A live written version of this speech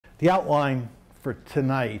The outline for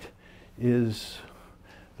tonight is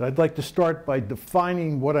that I'd like to start by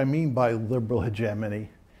defining what I mean by liberal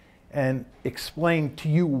hegemony and explain to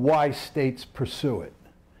you why states pursue it.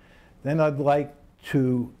 Then I'd like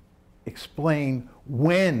to explain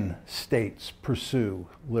when states pursue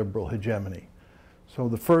liberal hegemony. So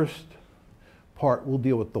the first part will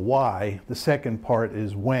deal with the why, the second part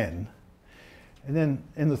is when. And then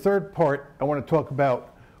in the third part, I want to talk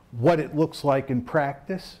about what it looks like in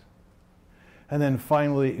practice, and then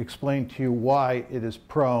finally explain to you why it is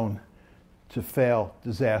prone to fail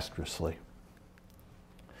disastrously.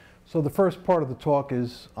 So the first part of the talk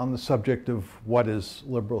is on the subject of what is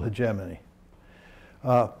liberal hegemony.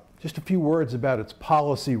 Just a few words about its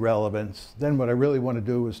policy relevance. Then what I really want to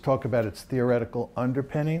do is talk about its theoretical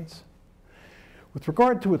underpinnings. With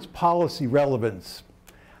regard to its policy relevance,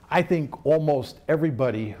 I think almost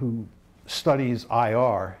everybody who studies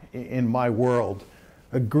IR in my world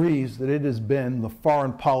agrees that it has been the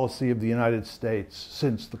foreign policy of the United States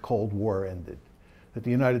since the Cold War ended, that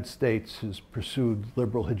the United States has pursued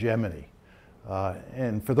liberal hegemony.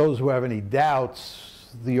 And for those who have any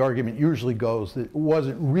doubts, the argument usually goes that it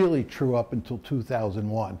wasn't really true up until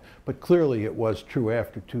 2001, but clearly it was true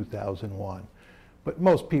after 2001. But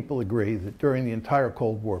most people agree that during the entire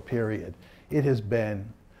Cold War period, it has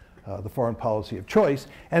been the foreign policy of choice.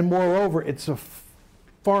 And moreover, it's a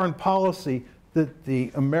foreign policy that the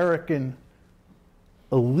American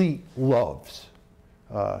elite loves.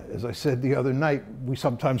 As I said the other night, we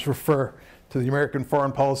sometimes refer to the American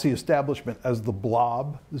foreign policy establishment as the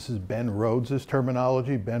blob. This is Ben Rhodes'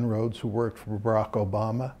 terminology, Ben Rhodes, who worked for Barack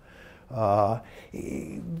Obama.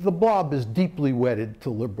 The blob is deeply wedded to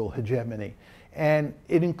liberal hegemony, and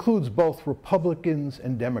it includes both Republicans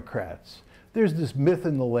and Democrats. There's this myth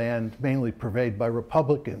in the land, mainly purveyed by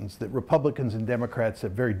Republicans, that Republicans and Democrats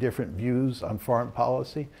have very different views on foreign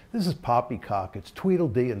policy. This is poppycock. It's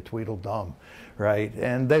Tweedledee and Tweedledum, right?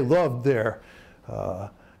 And they love their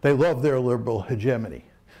liberal hegemony.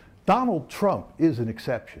 Donald Trump is an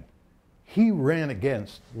exception. He ran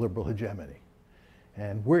against liberal hegemony.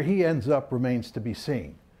 And where he ends up remains to be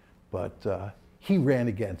seen. But he ran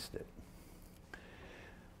against it.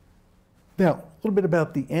 Now, a little bit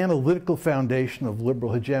about the analytical foundation of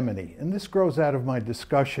liberal hegemony. And this grows out of my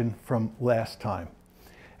discussion from last time.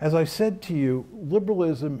 As I said to you,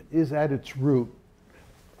 liberalism is at its root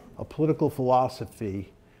a political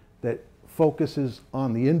philosophy that focuses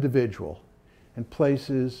on the individual and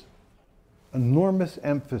places enormous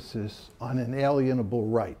emphasis on inalienable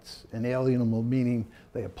rights. Inalienable meaning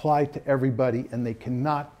they apply to everybody and they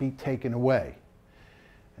cannot be taken away.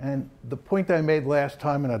 And the point I made last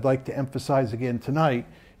time, and I'd like to emphasize again tonight,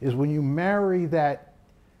 is when you marry that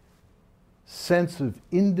sense of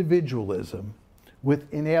individualism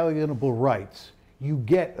with inalienable rights, you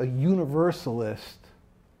get a universalist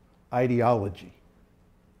ideology.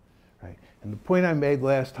 Right? And the point I made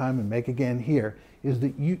last time and make again here is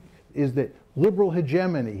that liberal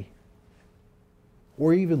hegemony,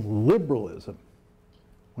 or even liberalism,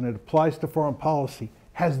 when it applies to foreign policy,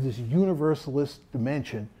 has this universalist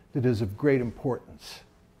dimension that is of great importance.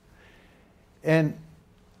 And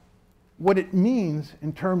what it means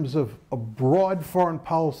in terms of a broad foreign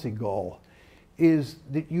policy goal is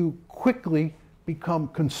that you quickly become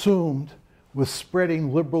consumed with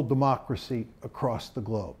spreading liberal democracy across the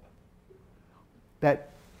globe. That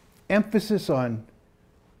emphasis on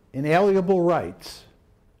inalienable rights,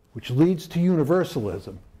 which leads to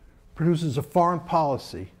universalism, produces a foreign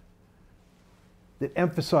policy that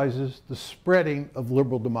emphasizes the spreading of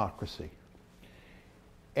liberal democracy.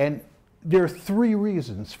 And there are three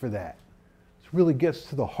reasons for that. This really gets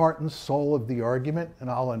to the heart and soul of the argument, and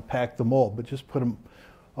I'll unpack them all, but just put them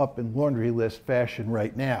up in laundry list fashion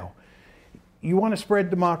right now. You want to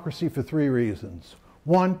spread democracy for three reasons.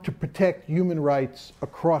 One, to protect human rights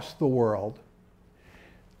across the world.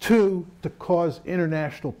 Two, to cause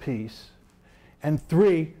international peace. And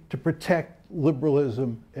three, to protect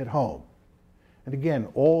liberalism at home. And again,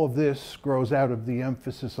 all of this grows out of the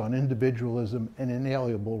emphasis on individualism and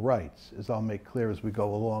inalienable rights, as I'll make clear as we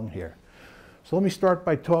go along here. So let me start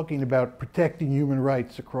by talking about protecting human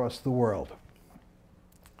rights across the world.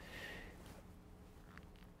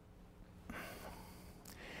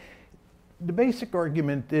 The basic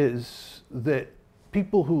argument is that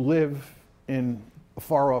people who live in a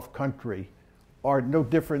far-off country are no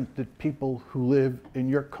different than people who live in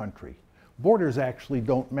your country. Borders actually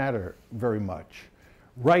don't matter very much.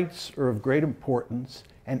 Rights are of great importance,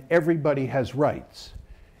 and everybody has rights.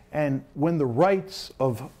 And when the rights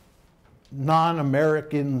of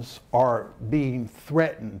non-Americans are being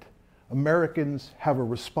threatened, Americans have a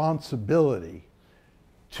responsibility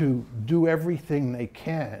to do everything they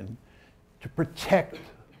can to protect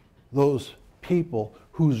those people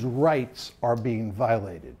whose rights are being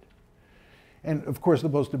violated. And of course, the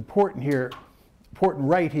most important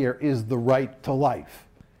right here is the right to life.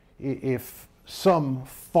 If some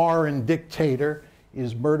foreign dictator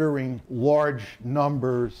is murdering large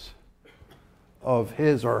numbers of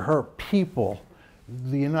his or her people,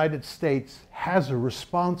 the United States has a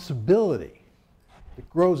responsibility that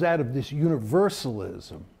grows out of this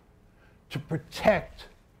universalism to protect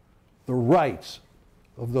the rights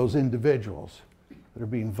of those individuals that are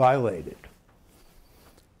being violated.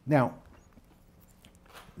 Now,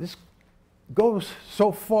 this goes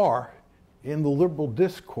so far in the liberal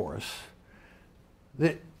discourse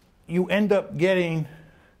that you end up getting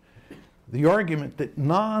the argument that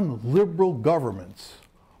non-liberal governments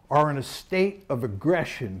are in a state of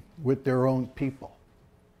aggression with their own people.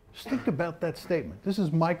 Just think about that statement. This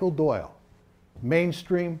is Michael Doyle,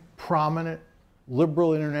 mainstream, prominent,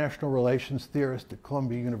 liberal international relations theorist at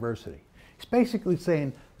Columbia University. He's basically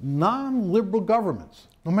saying non-liberal governments,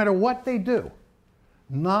 no matter what they do,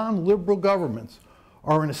 non-liberal governments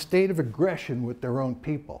are in a state of aggression with their own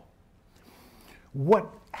people. What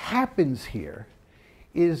happens here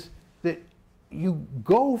is that you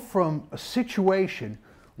go from a situation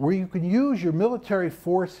where you can use your military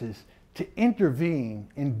forces to intervene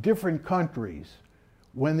in different countries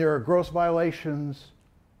when there are gross violations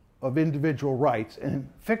of individual rights and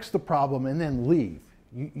fix the problem and then leave.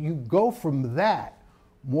 You go from that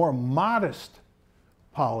more modest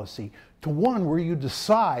policy to one where you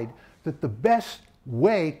decide that the best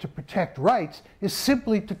way to protect rights is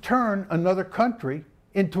simply to turn another country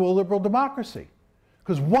into a liberal democracy.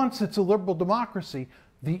 Because once it's a liberal democracy,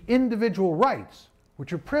 the individual rights,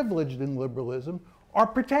 which are privileged in liberalism, are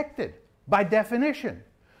protected by definition.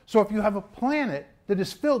 So if you have a planet that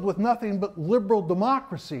is filled with nothing but liberal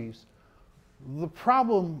democracies, the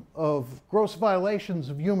problem of gross violations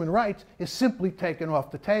of human rights is simply taken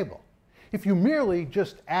off the table. If you merely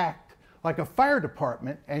just act like a fire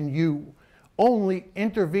department and you only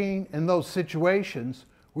intervene in those situations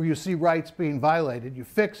where you see rights being violated, you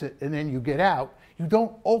fix it, and then you get out, you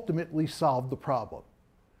don't ultimately solve the problem.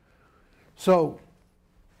 So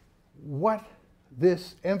what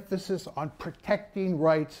this emphasis on protecting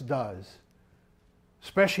rights does,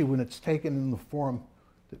 especially when it's taken in the form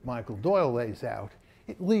that Michael Doyle lays out,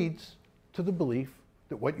 it leads to the belief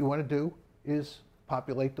that what you want to do is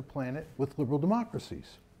populate the planet with liberal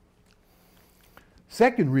democracies.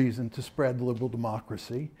 Second reason to spread liberal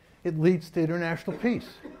democracy, it leads to international peace.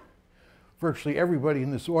 Virtually everybody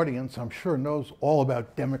in this audience, I'm sure, knows all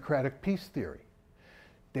about democratic peace theory.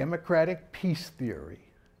 Democratic peace theory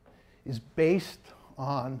is based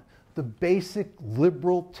on the basic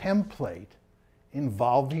liberal template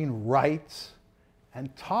involving rights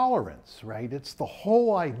and tolerance, right? It's the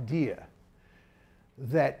whole idea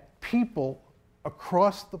that people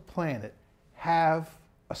across the planet have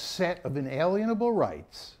a set of inalienable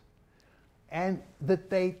rights and that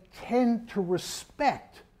they tend to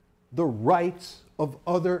respect the rights of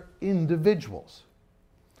other individuals,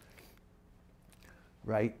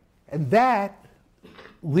 right? And that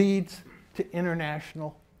leads to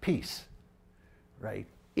international peace, right?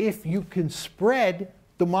 If you can spread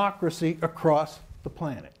democracy across the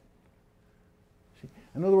planet.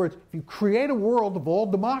 In other words, if you create a world of all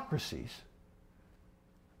democracies,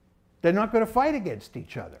 they're not going to fight against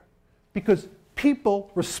each other because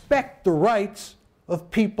people respect the rights of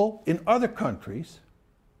people in other countries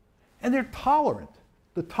and they're tolerant.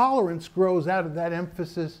 The tolerance grows out of that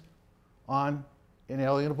emphasis on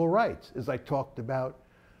inalienable rights, as I talked about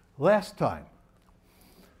last time.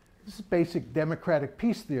 This is basic democratic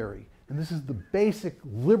peace theory, and this is the basic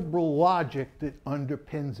liberal logic that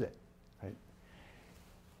underpins it. Right?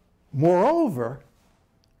 Moreover,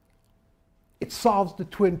 it solves the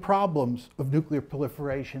twin problems of nuclear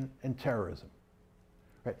proliferation and terrorism.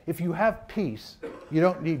 Right? If you have peace, you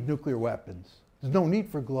don't need nuclear weapons. There's no need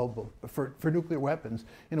for nuclear weapons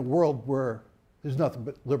in a world where there's nothing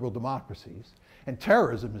but liberal democracies. And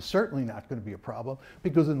terrorism is certainly not going to be a problem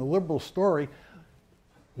because in the liberal story,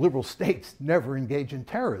 liberal states never engage in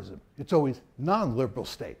terrorism. It's always non-liberal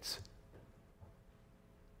states.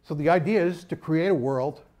 So the idea is to create a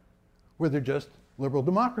world where they're just liberal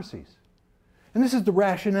democracies. And this is the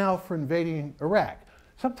rationale for invading Iraq.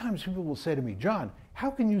 Sometimes people will say to me, John, how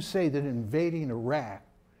can you say that invading Iraq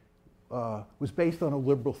was based on a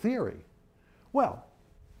liberal theory? Well,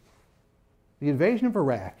 the invasion of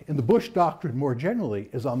Iraq and the Bush doctrine more generally,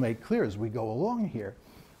 as I'll make clear as we go along here,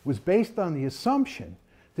 was based on the assumption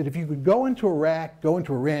that if you could go into Iraq, go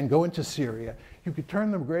into Iran, go into Syria, you could turn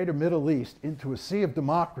the greater Middle East into a sea of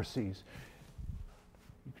democracies.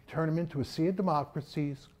 You could turn them into a sea of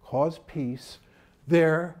democracies, cause peace,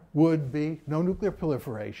 there would be no nuclear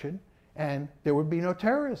proliferation, and there would be no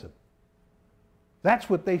terrorism. That's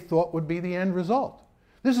what they thought would be the end result.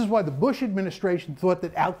 This is why the Bush administration thought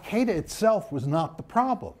that Al-Qaeda itself was not the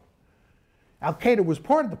problem. Al-Qaeda was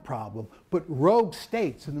part of the problem, but rogue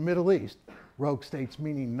states in the Middle East, rogue states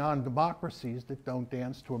meaning non-democracies that don't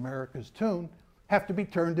dance to America's tune, have to be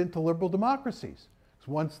turned into liberal democracies.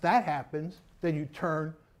 So once that happens, then you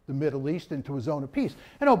turn the Middle East into a zone of peace.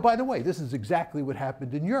 And oh, by the way, this is exactly what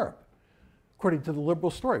happened in Europe, according to the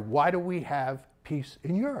liberal story. Why do we have peace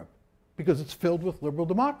in Europe? Because it's filled with liberal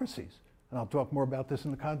democracies. And I'll talk more about this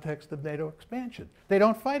in the context of NATO expansion. They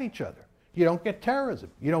don't fight each other. You don't get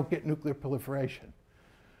terrorism. You don't get nuclear proliferation.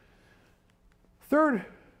 Third,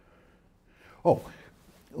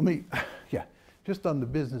 just on the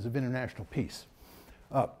business of international peace.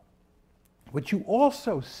 What you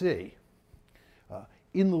also see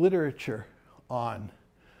in the literature on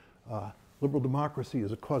liberal democracy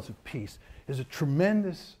as a cause of peace is a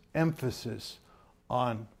tremendous emphasis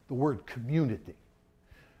on the word community,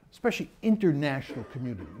 especially international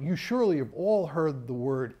community. You surely have all heard the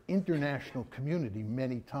word international community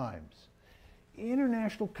many times.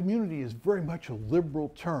 International community is very much a liberal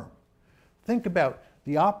term. Think about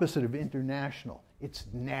the opposite of international. It's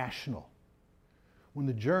national. When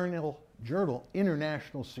the journal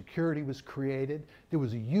International Security was created, there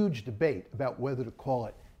was a huge debate about whether to call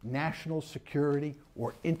it national security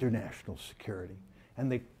or international security.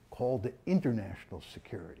 And they called it international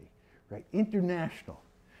security, right? International,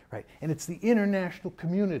 right? And it's the international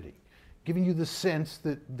community, giving you the sense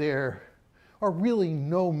that there are really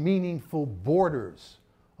no meaningful borders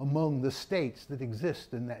among the states that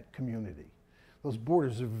exist in that community. Those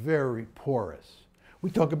borders are very porous. We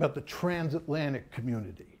talk about the transatlantic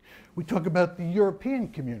community. We talk about the European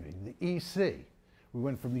community, the EC. We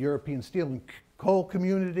went from the European Steel and Coal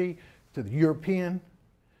community to the European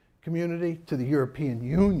community to the European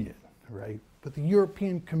Union, right? But the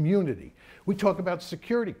European community. We talk about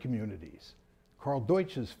security communities, Carl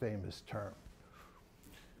Deutsch's famous term.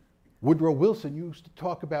 Woodrow Wilson used to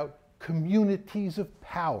talk about communities of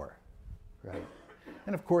power, right?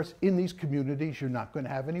 And of course, in these communities, you're not going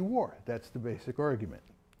to have any war. That's the basic argument.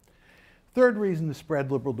 Third reason to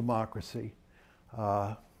spread liberal democracy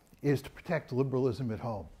is to protect liberalism at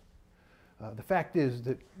home. The fact is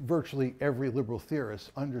that virtually every liberal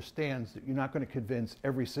theorist understands that you're not going to convince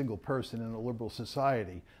every single person in a liberal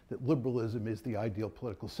society that liberalism is the ideal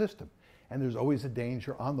political system. And there's always a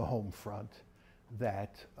danger on the home front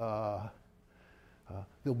that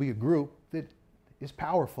there'll be a group that is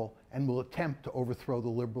powerful and will attempt to overthrow the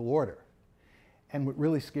liberal order. And what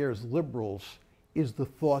really scares liberals is the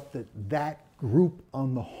thought that that group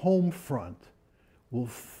on the home front will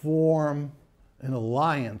form an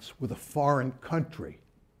alliance with a foreign country.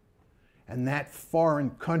 And that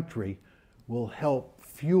foreign country will help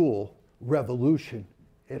fuel revolution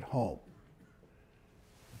at home.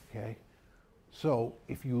 Okay? So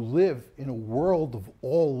if you live in a world of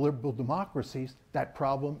all liberal democracies, that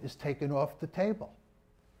problem is taken off the table.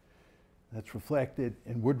 That's reflected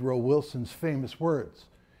in Woodrow Wilson's famous words.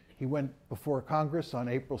 He went before Congress on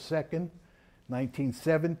April 2nd,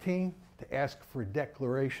 1917, to ask for a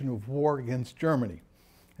declaration of war against Germany.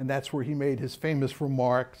 And that's where he made his famous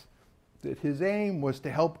remarks that his aim was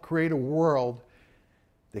to help create a world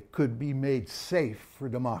that could be made safe for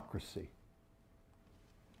democracy.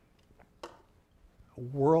 A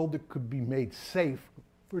world that could be made safe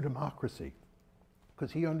for democracy.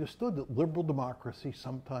 Because he understood that liberal democracy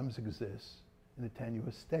sometimes exists in a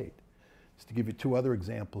tenuous state. Just to give you two other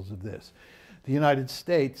examples of this. The United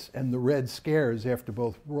States and the Red Scares after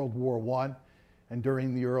both World War I and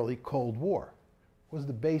during the early Cold War. What was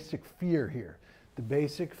the basic fear here? The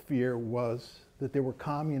basic fear was that there were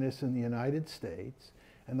communists in the United States,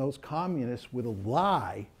 and those communists would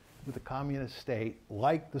ally with a communist state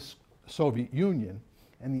like the Soviet Union,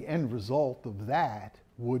 and the end result of that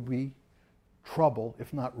would be trouble,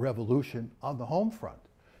 if not revolution, on the home front.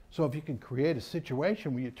 So if you can create a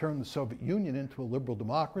situation where you turn the Soviet Union into a liberal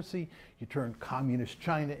democracy, you turn communist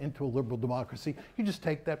China into a liberal democracy, you just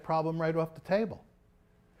take that problem right off the table.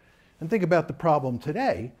 And think about the problem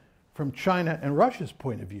today from China and Russia's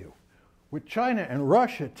point of view. What China and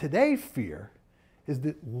Russia today fear is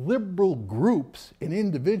that liberal groups and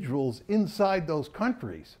individuals inside those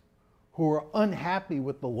countries who are unhappy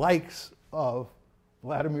with the likes of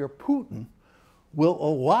Vladimir Putin will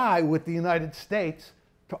ally with the United States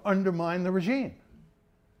to undermine the regime.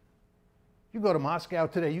 You go to Moscow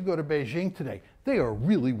today, you go to Beijing today, they are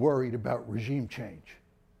really worried about regime change.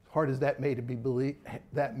 As hard as that may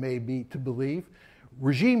be to believe,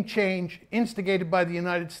 regime change instigated by the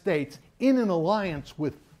United States in an alliance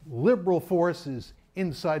with liberal forces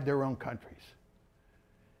inside their own countries.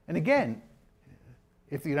 And again,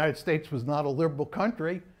 if the United States was not a liberal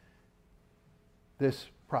country, this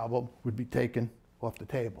problem would be taken off the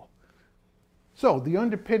table. So, the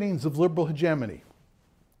underpinnings of liberal hegemony: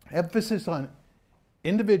 emphasis on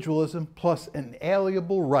individualism plus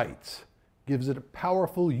inalienable rights gives it a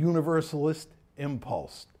powerful universalist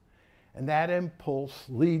impulse. And that impulse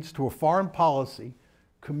leads to a foreign policy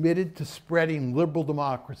committed to spreading liberal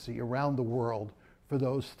democracy around the world for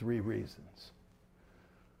those three reasons.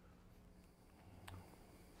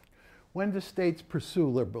 When do states pursue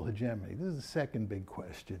liberal hegemony? This is the second big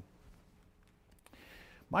question.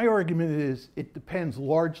 My argument is it depends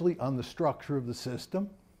largely on the structure of the system.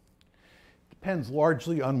 It depends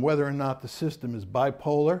largely on whether or not the system is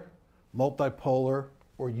bipolar, multipolar,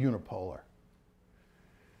 or unipolar.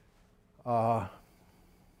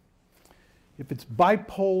 If it's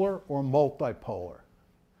bipolar or multipolar,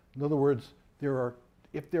 in other words,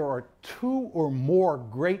 if there are two or more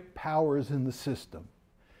great powers in the system,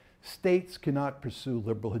 states cannot pursue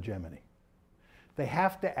liberal hegemony. They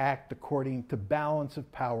have to act according to balance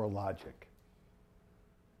of power logic.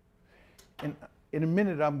 And in a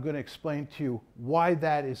minute, I'm going to explain to you why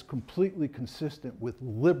that is completely consistent with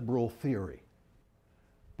liberal theory.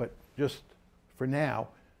 But just for now,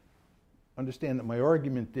 understand that my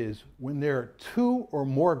argument is when there are two or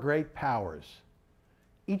more great powers,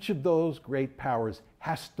 each of those great powers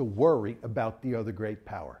has to worry about the other great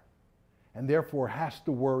power, and therefore has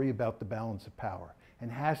to worry about the balance of power,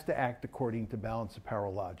 and has to act according to balance of power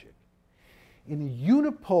logic. In a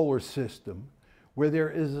unipolar system, where there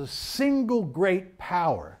is a single great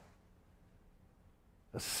power,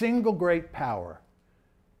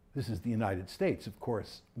 this is the United States, of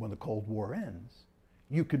course, when the Cold War ends,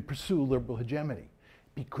 you can pursue liberal hegemony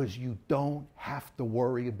because you don't have to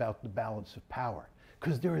worry about the balance of power,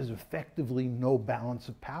 because there is effectively no balance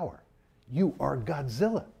of power. You are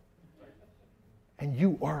Godzilla, and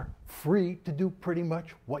you are free to do pretty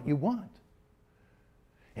much what you want.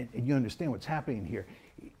 And you understand what's happening here.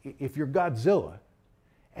 If you're Godzilla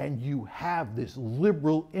and you have this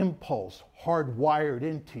liberal impulse hardwired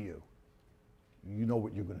into you, you know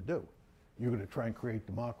what you're going to do. You're going to try and create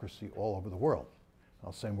democracy all over the world.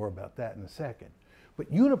 I'll say more about that in a second.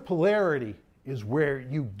 But unipolarity is where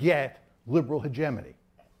you get liberal hegemony.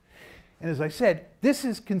 And as I said, this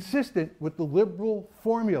is consistent with the liberal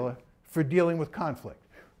formula for dealing with conflict.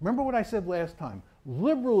 Remember what I said last time.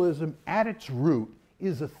 Liberalism at its root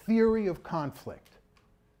is a theory of conflict.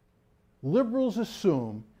 Liberals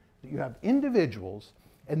assume that you have individuals,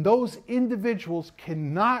 and those individuals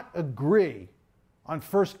cannot agree on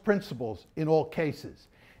first principles in all cases.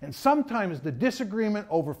 And sometimes the disagreement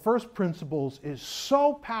over first principles is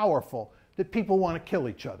so powerful that people want to kill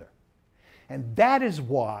each other. And that is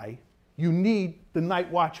why you need the night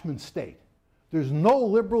watchman state. There's no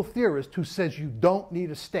liberal theorist who says you don't need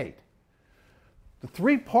a state. The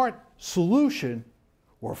three-part solution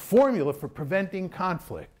or formula for preventing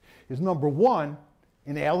conflict is, number one,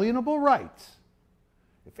 inalienable rights.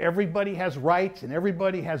 If everybody has rights and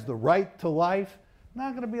everybody has the right to life,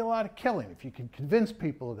 not going to be a lot of killing if you can convince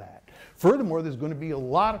people of that. Furthermore, there's going to be a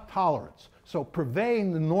lot of tolerance. So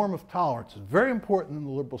purveying the norm of tolerance is very important in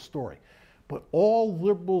the liberal story. But all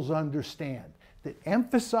liberals understand that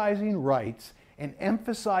emphasizing rights and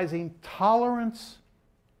emphasizing tolerance,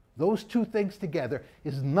 those two things together,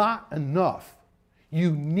 is not enough.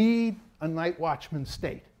 You need a night watchman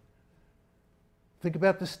state. Think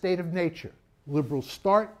about the state of nature. Liberals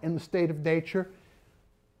start in the state of nature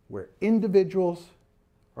where individuals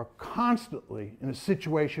are constantly in a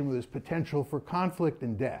situation where there's potential for conflict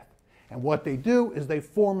and death. And what they do is they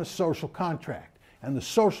form a social contract. And the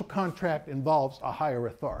social contract involves a higher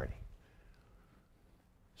authority.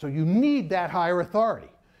 So you need that higher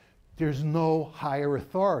authority. There's no higher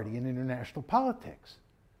authority in international politics.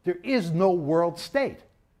 There is no world state.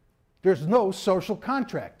 There's no social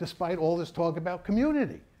contract, despite all this talk about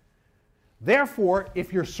community. Therefore,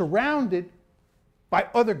 if you're surrounded by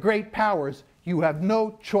other great powers, you have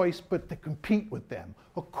no choice but to compete with them,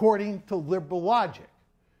 according to liberal logic.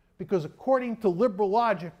 Because according to liberal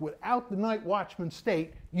logic, without the night watchman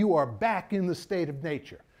state, you are back in the state of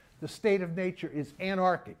nature. The state of nature is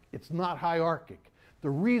anarchic. It's not hierarchic. The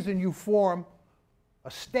reason you form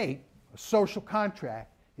a state, a social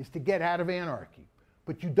contract, is to get out of anarchy.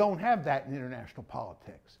 But you don't have that in international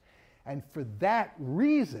politics. And for that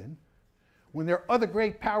reason, When there are other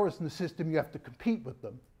great powers in the system, you have to compete with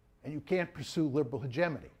them, and you can't pursue liberal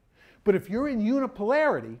hegemony. But if you're in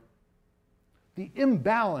unipolarity, the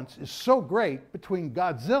imbalance is so great between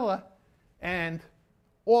Godzilla and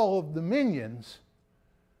all of the minions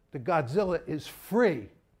that Godzilla is free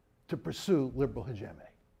to pursue liberal hegemony.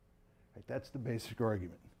 Right, that's the basic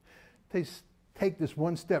argument. Take this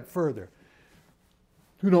one step further.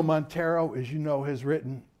 Bruno Montero, as you know, has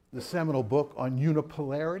written the seminal book on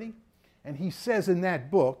unipolarity, and he says in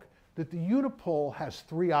that book that the unipole has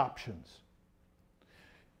three options.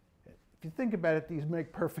 If you think about it, these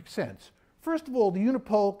make perfect sense. First of all, the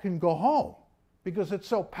unipole can go home because it's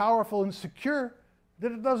so powerful and secure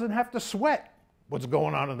that it doesn't have to sweat what's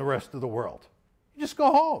going on in the rest of the world. You just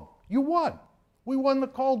go home. You won. We won the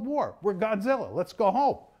Cold War. We're Godzilla. Let's go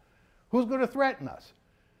home. Who's going to threaten us?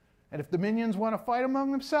 And if the minions want to fight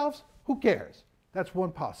among themselves, who cares? That's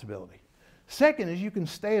one possibility. Second is you can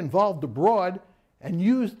stay involved abroad and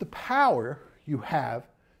use the power you have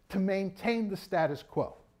to maintain the status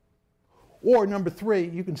quo. Or number three,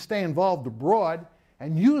 you can stay involved abroad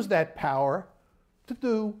and use that power to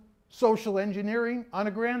do social engineering on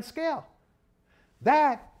a grand scale.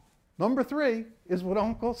 That, number three, is what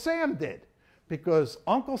Uncle Sam did, because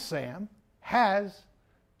Uncle Sam has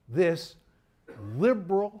this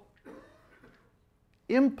liberal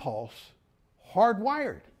impulse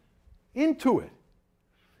hardwired into it.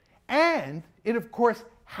 And it, of course,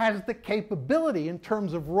 has the capability in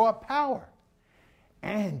terms of raw power.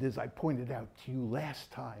 And as I pointed out to you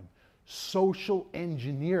last time, social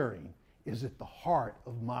engineering is at the heart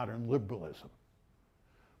of modern liberalism.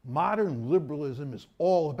 Modern liberalism is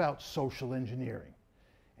all about social engineering.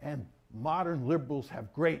 And modern liberals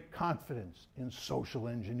have great confidence in social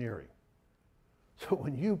engineering. So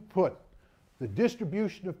when you put the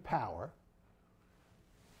distribution of power,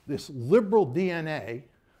 this liberal DNA,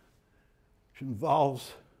 which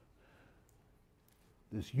involves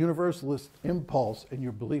this universalist impulse and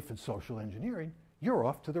your belief in social engineering, you're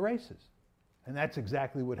off to the races. And that's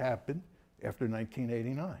exactly what happened after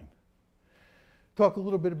 1989. Talk a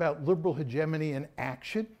little bit about liberal hegemony in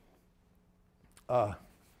action.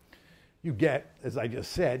 You get, as I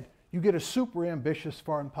just said, you get a super ambitious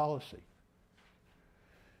foreign policy.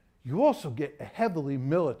 You also get a heavily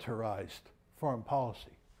militarized foreign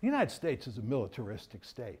policy. The United States is a militaristic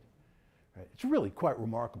state. Right? It's really quite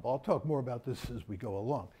remarkable. I'll talk more about this as we go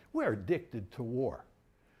along. We're addicted to war.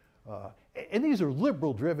 And these are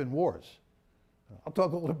liberal-driven wars. I'll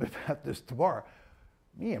talk a little bit about this tomorrow.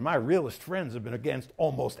 Me and my realist friends have been against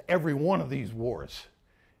almost every one of these wars.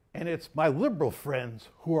 And it's my liberal friends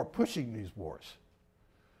who are pushing these wars.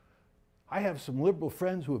 I have some liberal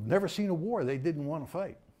friends who have never seen a war they didn't want to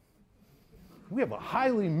fight. We have a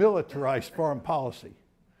highly militarized foreign policy.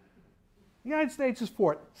 The United States has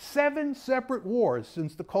fought 7 separate wars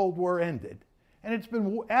since the Cold War ended, and it's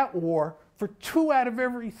been at war for 2 out of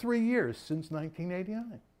every 3 years since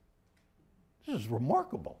 1989. This is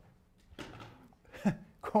remarkable.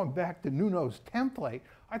 Going back to Nuno's template,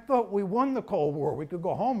 I thought we won the Cold War. We could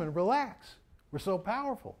go home and relax. We're so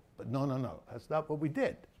powerful. But no, no, no. That's not what we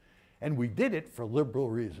did. And we did it for liberal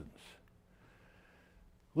reasons.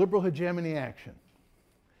 Liberal hegemony action.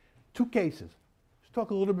 2 cases. Let's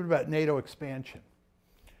talk a little bit about NATO expansion.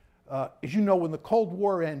 As you know, when the Cold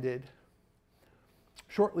War ended,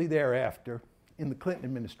 shortly thereafter, in the Clinton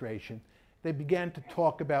administration, they began to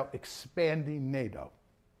talk about expanding NATO.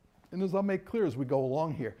 And as I'll make clear as we go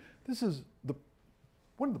along here, this is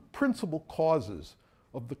one of the principal causes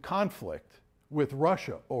of the conflict with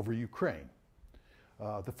Russia over Ukraine.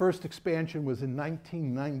 The first expansion was in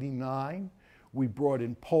 1999. We brought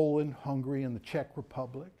in Poland, Hungary, and the Czech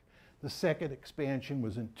Republic. The second expansion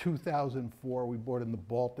was in 2004. We brought in the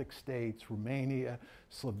Baltic states, Romania,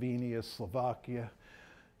 Slovenia, Slovakia,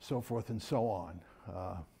 so forth and so on.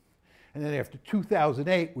 And then after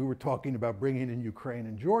 2008, we were talking about bringing in Ukraine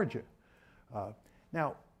and Georgia.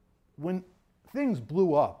 Now, when things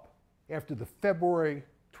blew up after the February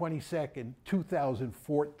 22nd,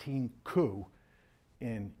 2014 coup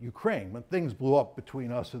in Ukraine, when things blew up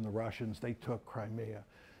between us and the Russians, they took Crimea,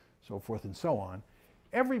 so forth and so on,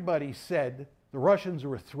 everybody said the Russians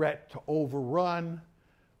are a threat to overrun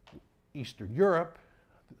Eastern Europe.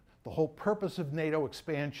 The whole purpose of NATO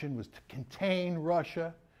expansion was to contain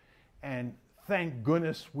Russia. And thank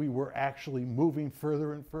goodness we were actually moving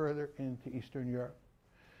further and further into Eastern Europe.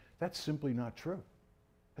 That's simply not true.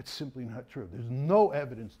 That's simply not true. There's no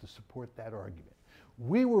evidence to support that argument.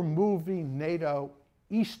 We were moving NATO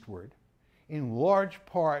eastward in large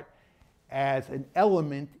part as an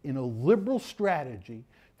element in a liberal strategy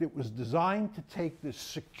that was designed to take this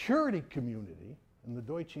security community, in the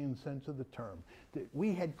Deutschian sense of the term, that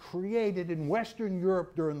we had created in Western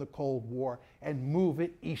Europe during the Cold War and move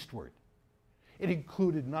it eastward. It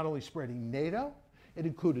included not only spreading NATO, it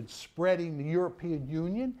included spreading the European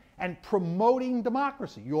Union and promoting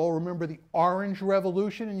democracy. You all remember the Orange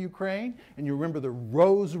Revolution in Ukraine, and you remember the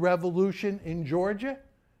Rose Revolution in Georgia?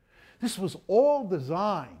 This was all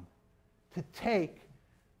designed to take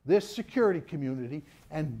this security community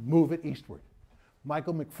and move it eastward.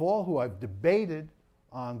 Michael McFaul, who I've debated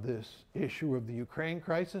on this issue of the Ukraine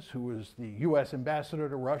crisis, who was the U.S. ambassador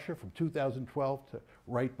to Russia from 2012 to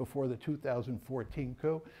right before the 2014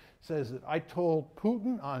 coup, says that I told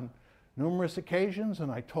Putin on numerous occasions,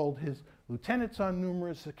 and I told his lieutenants on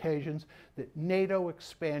numerous occasions, that NATO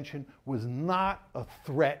expansion was not a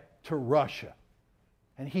threat to Russia.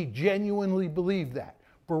 And he genuinely believed that.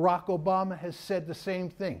 Barack Obama has said the same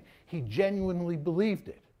thing. He genuinely believed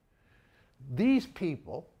it. These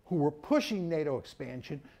people who were pushing NATO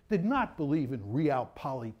expansion did not believe in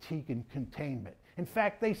realpolitik and containment. In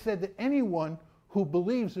fact, they said that anyone who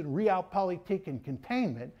believes in realpolitik and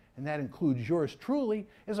containment, and that includes yours truly,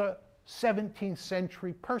 is a 17th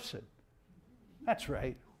century person. That's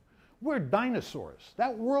right. We're dinosaurs.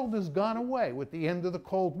 That world has gone away with the end of the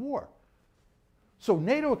Cold War. So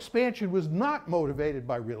NATO expansion was not motivated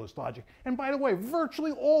by realist logic. And by the way,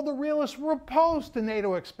 virtually all the realists were opposed to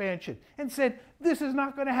NATO expansion and said, this is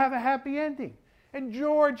not going to have a happy ending. And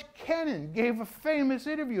George Kennan gave a famous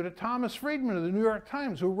interview to Thomas Friedman of the New York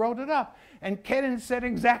Times, who wrote it up. And Kennan said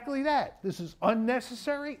exactly that. This is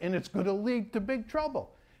unnecessary and it's going to lead to big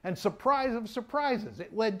trouble. And surprise of surprises,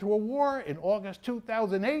 it led to a war in August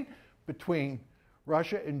 2008 between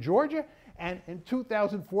Russia and Georgia. And in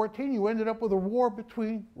 2014, you ended up with a war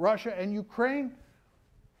between Russia and Ukraine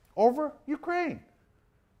over Ukraine.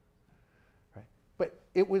 Right? But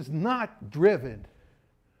it was not driven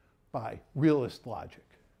by realist logic.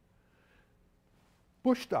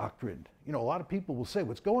 Bush doctrine, a lot of people will say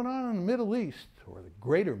what's going on in the Middle East, or the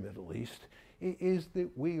greater Middle East, is that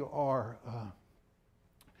we are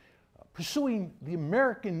pursuing the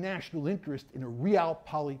American national interest in a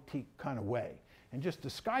realpolitik kind of way, and just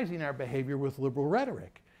disguising our behavior with liberal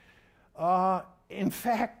rhetoric. In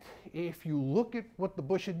fact, if you look at what the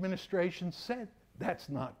Bush administration said, that's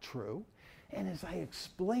not true. And as I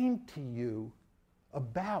explained to you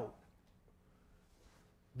about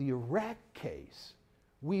the Iraq case,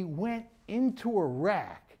 we went into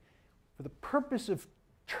Iraq for the purpose of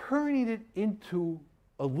turning it into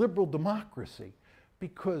a liberal democracy,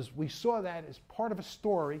 because we saw that as part of a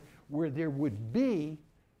story where there would be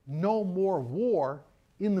no more war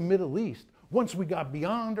in the Middle East. Once we got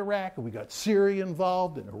beyond Iraq and we got Syria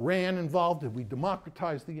involved and Iran involved and we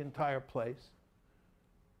democratized the entire place,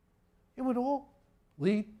 it would all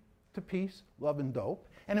lead to peace, love, and dope,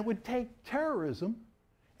 and it would take terrorism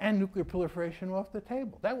and nuclear proliferation off the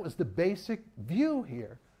table. That was the basic view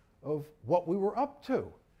here of what we were up to.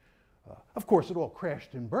 Of course, it all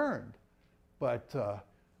crashed and burned, but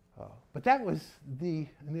that was the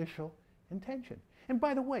initial intention. And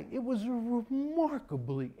by the way, it was a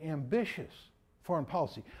remarkably ambitious foreign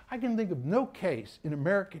policy. I can think of no case in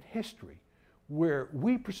American history where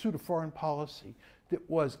we pursued a foreign policy that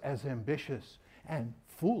was as ambitious and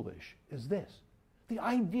foolish as this. The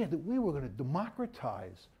idea that we were going to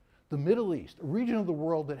democratize the Middle East, a region of the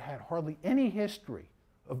world that had hardly any history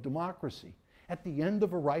of democracy, at the end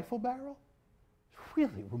of a rifle barrel, is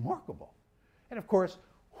really remarkable. And of course,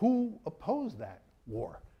 who opposed that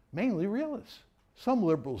war? Mainly realists. Some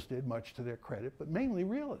liberals did, much to their credit, but mainly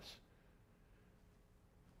realists.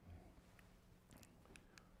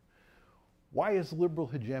 Why is liberal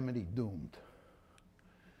hegemony doomed?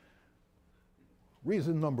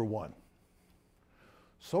 Reason number one: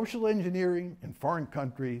 social engineering in foreign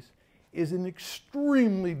countries is an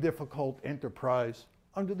extremely difficult enterprise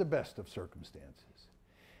under the best of circumstances.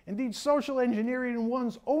 Indeed, social engineering in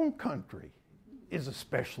one's own country is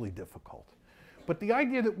especially difficult. But the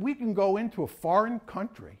idea that we can go into a foreign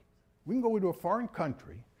country,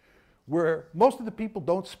 where most of the people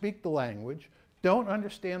don't speak the language, don't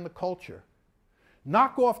understand the culture,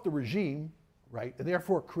 knock off the regime, right, and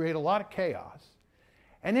therefore create a lot of chaos,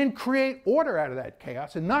 and then create order out of that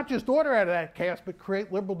chaos, and not just order out of that chaos, but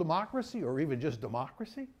create liberal democracy, or even just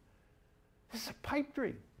democracy. This is a pipe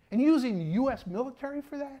dream. And using the U.S. military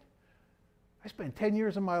for that? I spent 10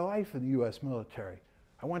 years of my life in the U.S. military.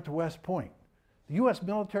 I went to West Point. The U.S.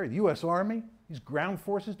 military, the U.S. Army, these ground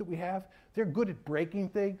forces that we have, they're good at breaking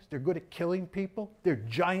things. They're good at killing people. They're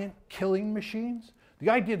giant killing machines. The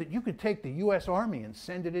idea that you could take the U.S. Army and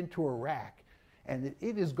send it into Iraq, and that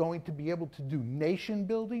it is going to be able to do nation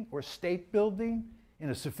building or state building in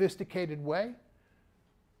a sophisticated way,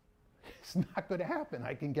 It's not going to happen,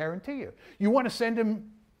 I can guarantee you. You want to send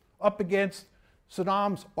him up against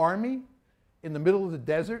Saddam's army in the middle of the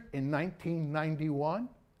desert in 1991,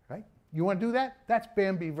 right? You want to do that? That's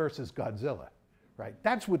Bambi versus Godzilla, right?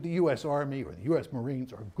 That's what the U.S. Army or the U.S.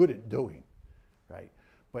 Marines are good at doing, right?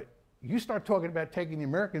 But you start talking about taking the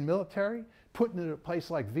American military, putting it in a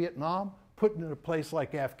place like Vietnam, putting it in a place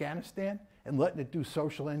like Afghanistan, and letting it do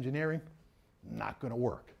social engineering, not going to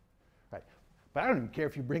work, right? But I don't even care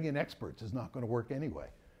if you bring in experts, it's not going to work anyway.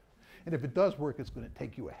 And if it does work, it's going to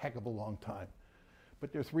take you a heck of a long time.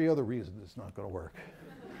 But there are three other reasons it's not going to work.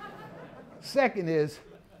 Second is,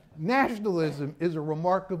 nationalism is a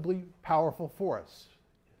remarkably powerful force.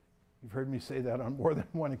 You've heard me say that on more than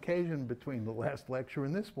one occasion between the last lecture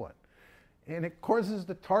and this one. And it causes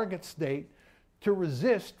the target state to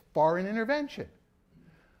resist foreign intervention.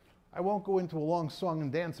 I won't go into a long song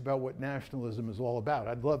and dance about what nationalism is all about.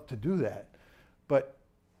 I'd love to do that. But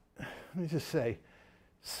let me just say,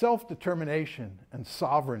 self-determination and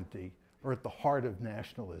sovereignty are at the heart of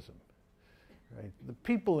nationalism. Right? The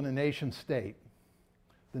people in a nation state,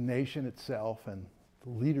 the nation itself and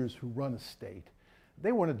the leaders who run a state,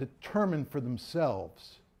 they want to determine for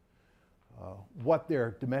themselves what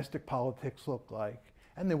their domestic politics look like,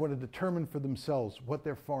 and they want to determine for themselves what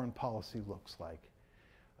their foreign policy looks like.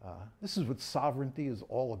 This is what sovereignty is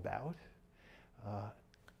all about.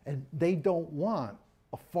 And they don't want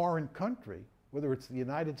a foreign country, whether it's the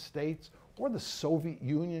United States or the Soviet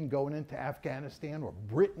Union going into Afghanistan, or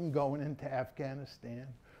Britain going into Afghanistan,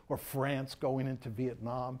 or France going into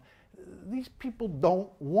Vietnam. These people don't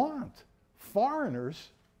want foreigners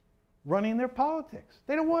running their politics.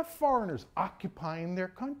 They don't want foreigners occupying their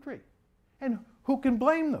country. And who can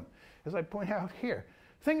blame them? As I point out here,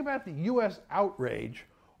 think about the US outrage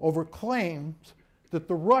over claims that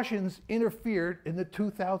the Russians interfered in the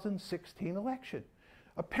 2016 election.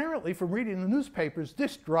 Apparently, from reading the newspapers,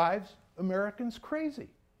 this drives Americans crazy.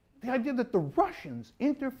 The idea that the Russians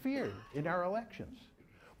interfered in our elections.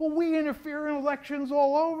 Well, we interfere in elections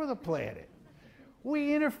all over the planet.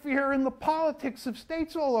 We interfere in the politics of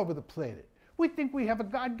states all over the planet. We think we have a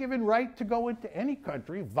God-given right to go into any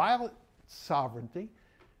country, violate sovereignty,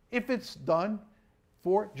 if it's done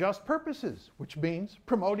for just purposes, which means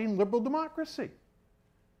promoting liberal democracy.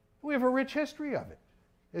 We have a rich history of it,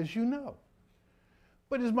 as you know.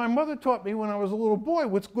 But as my mother taught me when I was a little boy,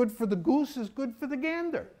 what's good for the goose is good for the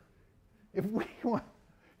gander. If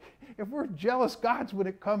we're jealous gods when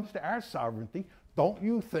it comes to our sovereignty, don't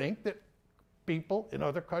you think that people in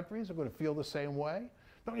other countries are going to feel the same way?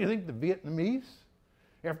 Don't you think the Vietnamese,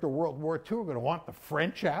 after World War II, are going to want the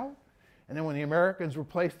French out? And then when the Americans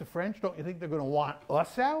replace the French, don't you think they're going to want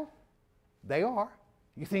us out? They are.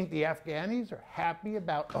 You think the Afghanis are happy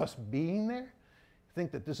about us being there? You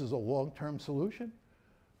think that this is a long-term solution?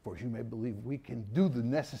 Of course, you may believe we can do the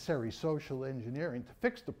necessary social engineering to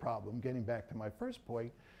fix the problem. Getting back to my first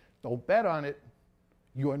point, don't bet on it.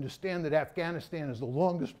 You understand that Afghanistan is the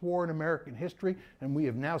longest war in American history, and we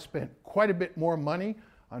have now spent quite a bit more money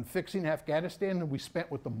on fixing Afghanistan than we spent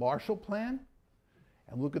with the Marshall Plan.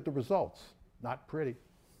 And look at the results. Not pretty.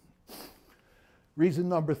 Reason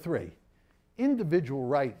number three, individual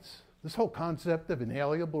rights. This whole concept of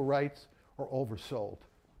inalienable rights are oversold.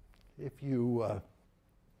 If you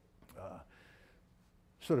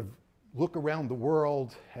sort of look around the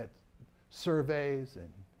world at surveys and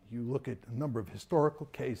you look at a number of historical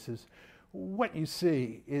cases, what you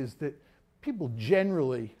see is that people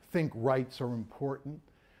generally think rights are important,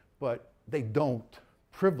 but they don't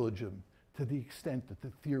privilege them to the extent that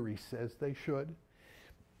the theory says they should.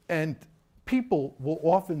 And people will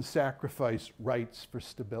often sacrifice rights for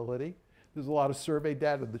stability. There's a lot of survey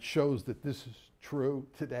data that shows that this is true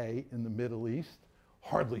today in the Middle East.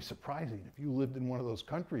 Hardly surprising. If you lived in one of those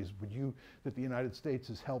countries that the United States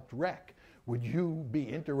has helped wreck, would you be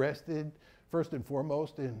interested first and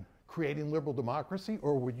foremost in creating liberal democracy,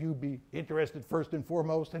 or would you be interested first and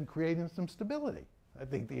foremost in creating some stability? I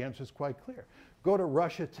think the answer is quite clear. Go to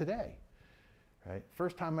Russia today. Right?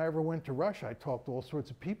 First time I ever went to Russia, I talked to all sorts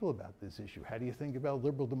of people about this issue. How do you think about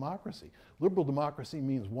liberal democracy? Liberal democracy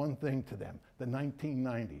means one thing to them, the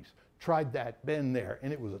 1990s. Tried that, been there,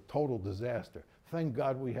 and it was a total disaster. Thank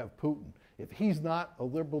God we have Putin. If he's not a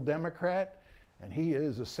liberal Democrat, and he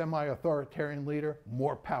is a semi-authoritarian leader,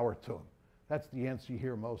 more power to him. That's the answer you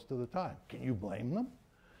hear most of the time. Can you blame them?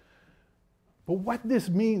 But what this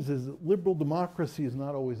means is that liberal democracy is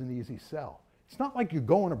not always an easy sell. It's not like you're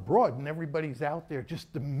going abroad and everybody's out there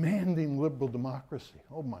just demanding liberal democracy.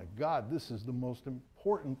 Oh my God, this is the most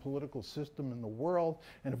important political system in the world,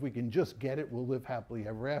 and if we can just get it, we'll live happily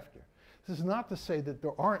ever after. This is not to say that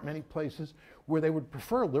there aren't many places where they would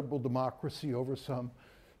prefer liberal democracy over some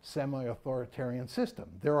semi-authoritarian system.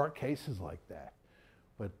 There are cases like that.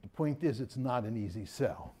 But the point is, it's not an easy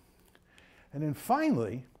sell. And then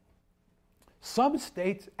finally, some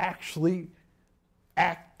states actually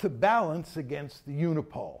act to balance against the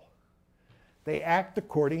unipole. They act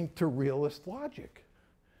according to realist logic.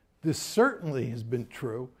 This certainly has been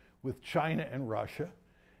true with China and Russia,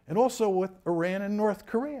 and also with Iran and North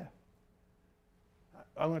Korea.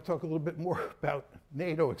 I'm going to talk a little bit more about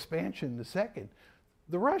NATO expansion in a second.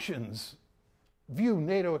 The Russians view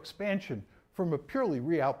NATO expansion from a purely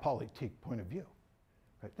realpolitik point of view.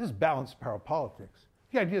 Right? This is balanced power politics.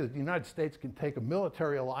 The idea that the United States can take a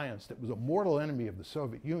military alliance that was a mortal enemy of the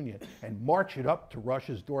Soviet Union and march it up to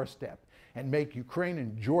Russia's doorstep and make Ukraine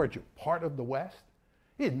and Georgia part of the West,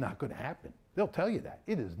 it is not going to happen. They'll tell you that.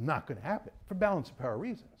 It is not going to happen for balance of power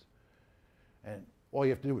reasons. And all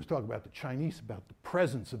you have to do is talk about the Chinese, about the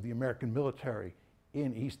presence of the American military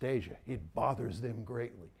in East Asia. It bothers them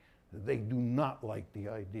greatly. They do not like the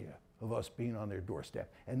idea of us being on their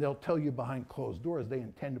doorstep. And they'll tell you behind closed doors they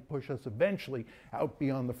intend to push us eventually out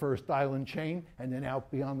beyond the first island chain and then out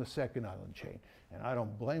beyond the second island chain. And I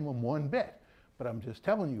don't blame them one bit. But I'm just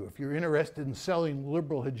telling you, if you're interested in selling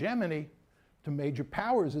liberal hegemony to major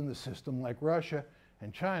powers in the system like Russia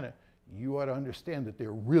and China, you ought to understand that there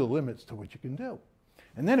are real limits to what you can do.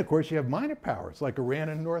 And then, of course, you have minor powers like Iran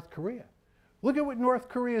and North Korea. Look at what North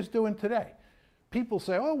Korea is doing today. People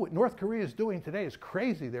say, oh, what North Korea is doing today is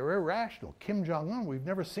crazy. They're irrational. Kim Jong-un, we've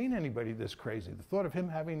never seen anybody this crazy. The thought of him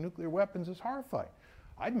having nuclear weapons is horrifying.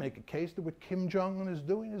 I'd make a case that what Kim Jong-un is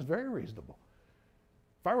doing is very reasonable.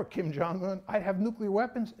 If I were Kim Jong-un, I'd have nuclear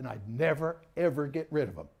weapons and I'd never, ever get rid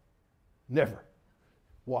of them. Never.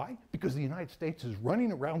 Why? Because the United States is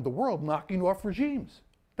running around the world knocking off regimes.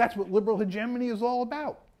 That's what liberal hegemony is all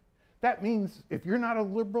about. That means if you're not a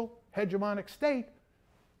liberal hegemonic state,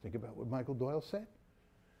 think about what Michael Doyle said,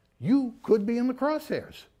 you could be in the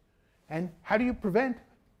crosshairs. And how do you prevent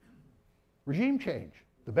regime change?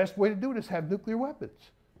 The best way to do it is have nuclear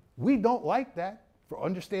weapons. We don't like that for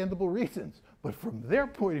understandable reasons, but from their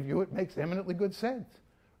point of view, it makes eminently good sense.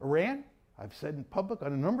 Iran, I've said in public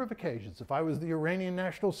on a number of occasions, if I was the Iranian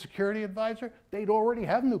National Security Advisor, they'd already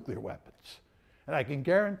have nuclear weapons. And I can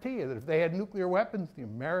guarantee you that if they had nuclear weapons, the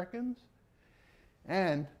Americans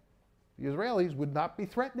and the Israelis would not be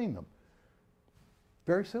threatening them.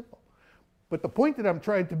 Very simple. But the point that I'm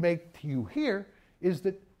trying to make to you here is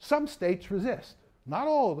that some states resist. Not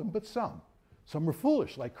all of them, but some. Some are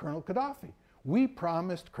foolish, like Colonel Gaddafi. We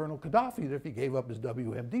promised Colonel Gaddafi that if he gave up his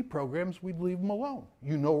WMD programs, we'd leave him alone.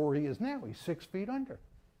 You know where he is now. He's 6 feet under.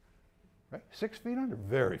 Right? 6 feet under.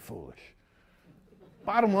 Very foolish.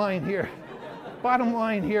 Bottom line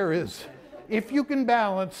here is, if you can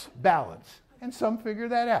balance, balance. And some figure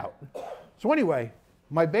that out. So anyway,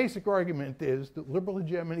 my basic argument is that liberal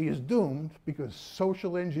hegemony is doomed because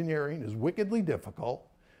social engineering is wickedly difficult,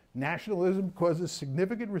 nationalism causes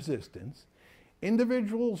significant resistance,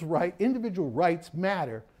 individual rights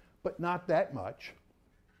matter, but not that much.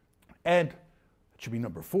 And, it should be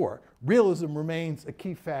number 4, realism remains a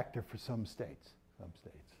key factor for some states.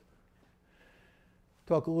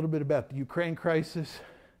 Talk a little bit about the Ukraine crisis.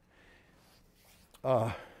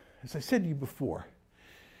 As I said to you before,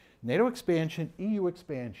 NATO expansion, EU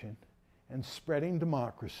expansion, and spreading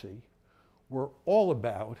democracy were all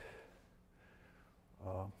about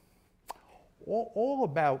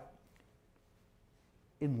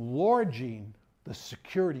enlarging the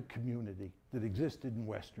security community that existed in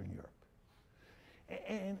Western Europe.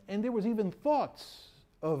 And there was even thoughts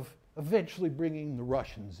of eventually bringing the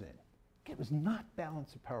Russians in. It was not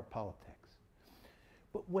balance of power politics.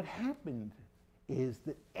 But what happened is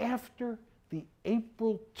that after the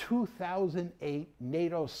April 2008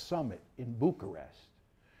 NATO summit in Bucharest,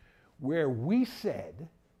 where we said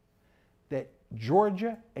that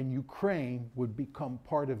Georgia and Ukraine would become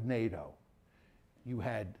part of NATO, you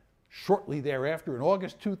had shortly thereafter, in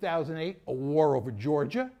August 2008, a war over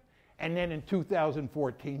Georgia, and then in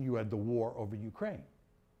 2014, you had the war over Ukraine.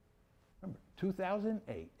 Remember,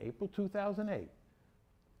 2008, April 2008.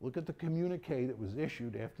 Look at the communique that was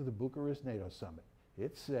issued after the Bucharest NATO summit.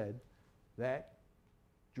 It said that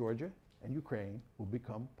Georgia and Ukraine will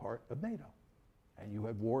become part of NATO. And you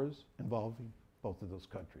have wars involving both of those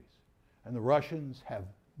countries. And the Russians have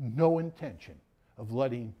no intention of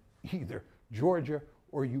letting either Georgia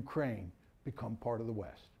or Ukraine become part of the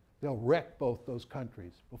West. They'll wreck both those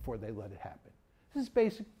countries before they let it happen. This is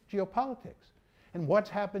basic geopolitics. And what's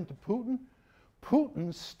happened to Putin?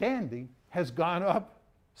 Putin's standing has gone up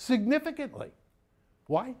significantly.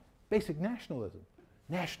 Why? Basic nationalism.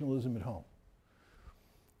 nationalism at home.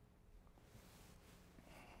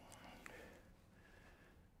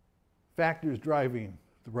 Factors driving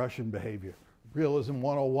the Russian behavior. Realism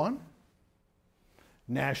 101,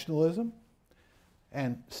 nationalism,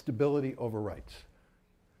 and stability over rights.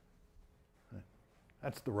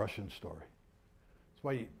 That's the Russian story. That's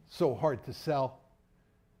why it's so hard to sell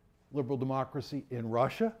liberal democracy in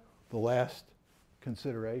Russia, the last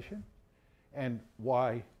consideration, and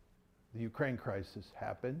why the Ukraine crisis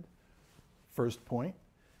happened, first point.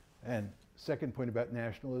 And second point about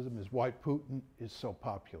nationalism is why Putin is so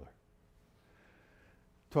popular.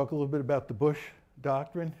 Talk a little bit about the Bush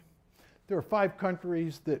doctrine. There are 5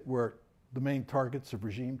 countries that were the main targets of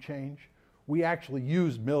regime change. We actually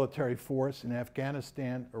used military force in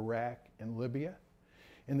Afghanistan, Iraq, and Libya.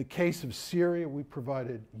 In the case of Syria, we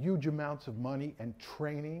provided huge amounts of money and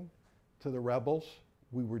training to the rebels.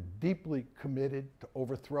 We were deeply committed to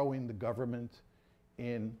overthrowing the government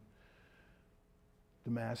in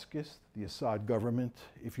Damascus, the Assad government.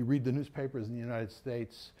 If you read the newspapers in the United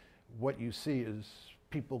States, what you see is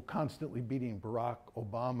people constantly beating Barack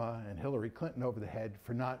Obama and Hillary Clinton over the head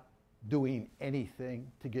for not doing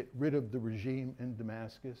anything to get rid of the regime in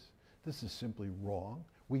Damascus. This is simply wrong.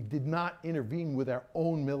 We did not intervene with our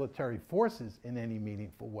own military forces in any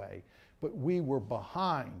meaningful way, but we were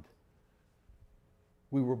behind.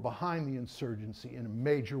 We were behind the insurgency in a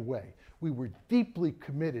major way. We were deeply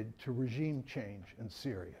committed to regime change in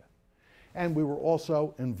Syria. And we were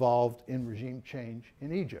also involved in regime change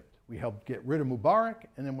in Egypt. We helped get rid of Mubarak,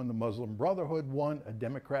 and then when the Muslim Brotherhood won a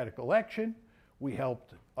democratic election, we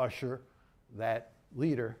helped usher that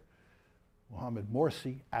leader, Mohamed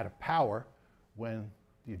Morsi, out of power when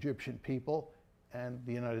the Egyptian people and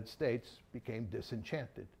the United States became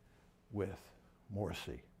disenchanted with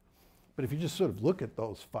Morsi. But if you just sort of look at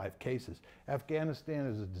those 5 cases, Afghanistan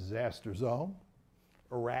is a disaster zone,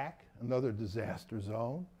 Iraq, another disaster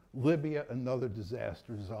zone, Libya, another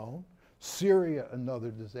disaster zone, Syria,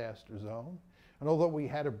 another disaster zone. And although we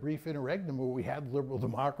had a brief interregnum where we had liberal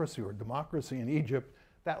democracy or democracy in Egypt,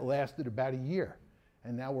 that lasted about a year.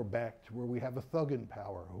 And now we're back to where we have a thug in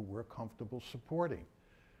power who we're comfortable supporting,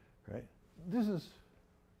 right? This is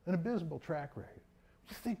an abysmal track record.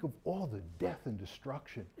 Just think of all the death and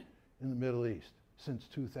destruction in the Middle East since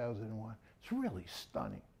 2001. It's really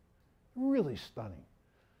stunning, really stunning.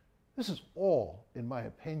 This is all, in my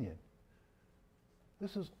opinion,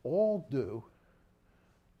 this is all due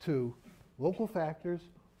to local factors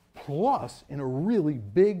plus, in a really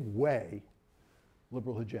big way,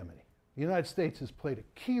 liberal hegemony. The United States has played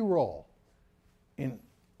a key role in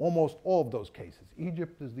almost all of those cases.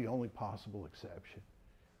 Egypt is the only possible exception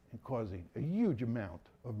in causing a huge amount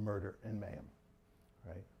of murder and mayhem,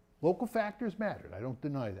 right? Local factors mattered, I don't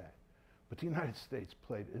deny that. But the United States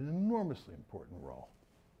played an enormously important role.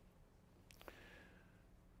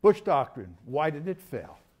 Bush doctrine, why did it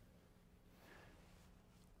fail?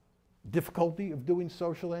 Difficulty of doing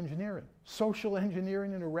social engineering. Social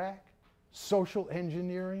engineering in Iraq, social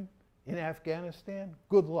engineering in Afghanistan,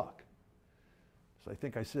 good luck. So I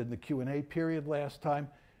think I said in the Q&A period last time,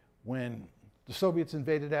 when the Soviets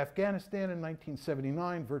invaded Afghanistan in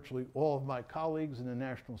 1979, virtually all of my colleagues in the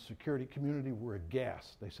national security community were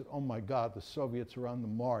aghast. They said, oh my God, the Soviets are on the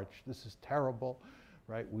march. This is terrible,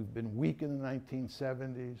 right? We've been weak in the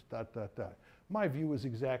 1970s, ... My view was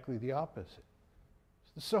exactly the opposite.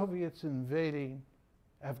 The Soviets invading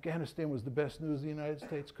Afghanistan was the best news the United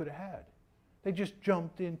States could have had. They just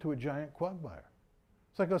jumped into a giant quagmire.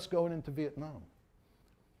 It's like us going into Vietnam.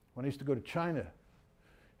 When I used to go to China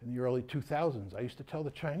in the early 2000s, I used to tell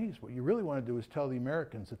the Chinese, what you really want to do is tell the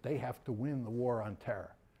Americans that they have to win the war on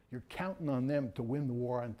terror. You're counting on them to win the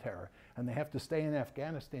war on terror, and they have to stay in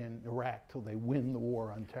Afghanistan and Iraq till they win the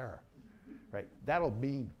war on terror, right? That'll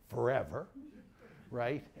mean forever,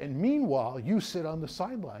 right? And meanwhile, you sit on the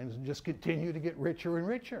sidelines and just continue to get richer and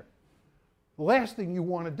richer. The last thing you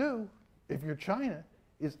want to do, if you're China,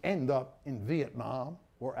 is end up in Vietnam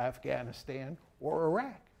or Afghanistan or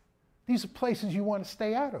Iraq. These are places you want to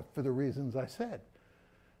stay out of for the reasons I said.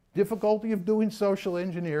 Difficulty of doing social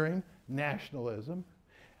engineering, nationalism,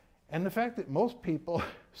 and the fact that most people,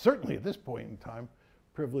 certainly at this point in time,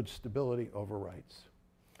 privilege stability over rights.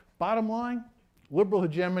 Bottom line, liberal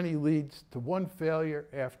hegemony leads to one failure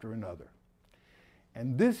after another.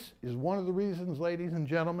 And this is one of the reasons, ladies and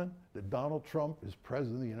gentlemen, that Donald Trump is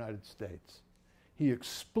President of the United States. He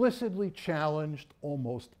explicitly challenged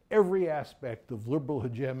almost every aspect of liberal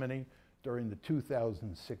hegemony during the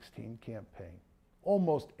 2016 campaign.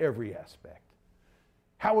 Almost every aspect.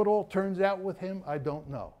 How it all turns out with him, I don't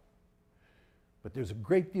know. But there's a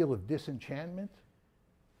great deal of disenchantment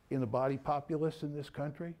in the body populace in this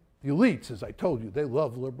country. The elites, as I told you, they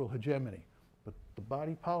love liberal hegemony. But the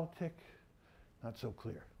body politic, not so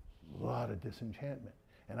clear. A lot of disenchantment.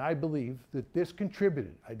 And I believe that this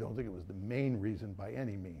contributed. I don't think it was the main reason by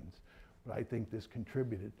any means, but I think this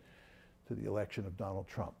contributed to the election of Donald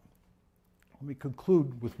Trump. Let me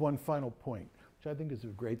conclude with one final point, which I think is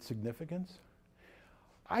of great significance.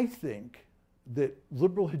 I think that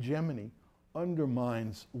liberal hegemony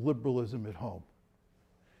undermines liberalism at home.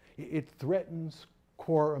 It threatens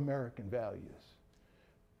core American values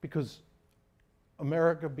because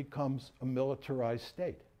America becomes a militarized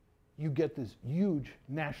state. You get this huge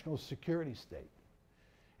national security state.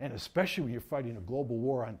 And especially when you're fighting a global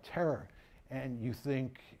war on terror and you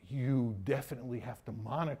think you definitely have to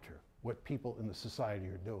monitor what people in the society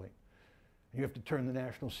are doing. You have to turn the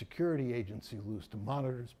National Security Agency loose to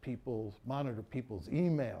monitor people's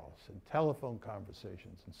emails and telephone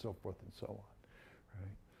conversations and so forth and so on.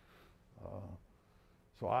 Right?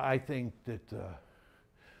 So I think that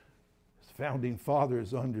as founding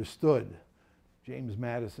fathers understood, James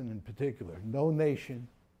Madison in particular, no nation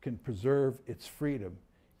can preserve its freedom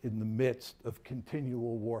in the midst of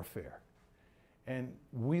continual warfare. And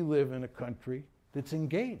we live in a country that's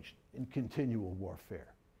engaged in continual warfare.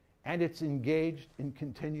 And it's engaged in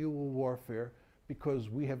continual warfare because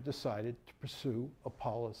we have decided to pursue a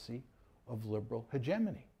policy of liberal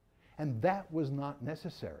hegemony. And that was not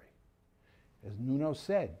necessary. As Nuno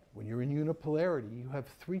said, when you're in unipolarity, you have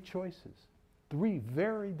three choices, three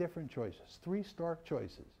very different choices, three stark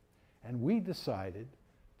choices. And we decided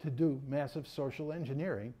to do massive social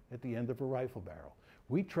engineering at the end of a rifle barrel.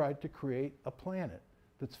 We tried to create a planet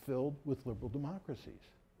that's filled with liberal democracies.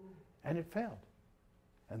 And it failed.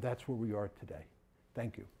 And that's where we are today.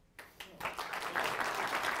 Thank you.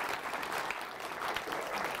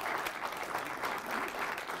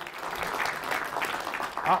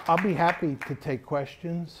 I'll be happy to take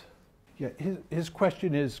questions. Yeah, his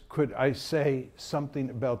question is, could I say something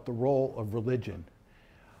about the role of religion?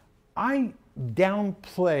 I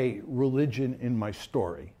downplay religion in my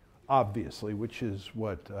story, obviously, which is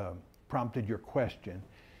what prompted your question.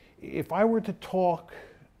 If I were to talk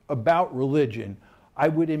about religion, I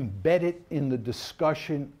would embed it in the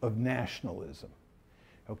discussion of nationalism,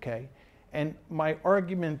 okay? And my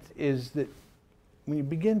argument is that when you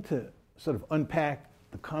begin to sort of unpack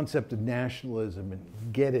the concept of nationalism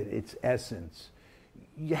and get at its essence,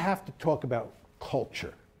 you have to talk about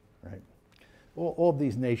culture, right? All of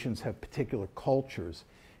these nations have particular cultures,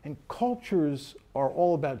 and cultures are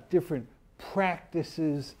all about different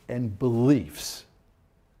practices and beliefs,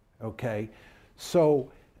 okay? So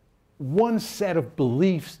one set of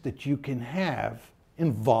beliefs that you can have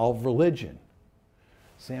involve religion.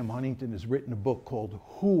 Sam Huntington has written a book called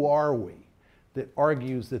Who Are We? That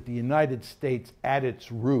argues that the United States at its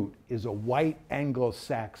root is a white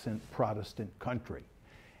Anglo-Saxon Protestant country.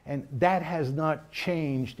 And that has not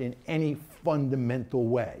changed in any fundamental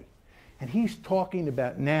way. And he's talking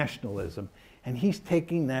about nationalism, and he's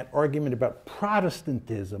taking that argument about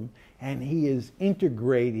Protestantism, and he is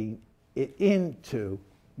integrating it into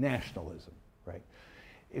nationalism, right?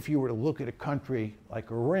 If you were to look at a country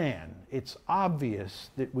like Iran, it's obvious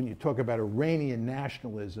that when you talk about Iranian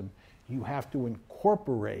nationalism, you have to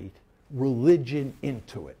incorporate religion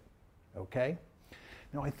into it, okay?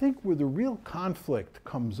 Now, I think where the real conflict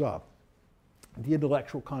comes up, the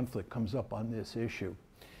intellectual conflict comes up on this issue,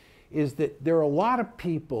 is that there are a lot of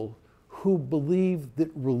people who believe that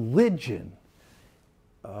religion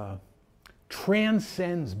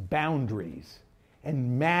transcends boundaries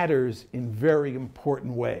and matters in very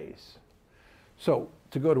important ways. So,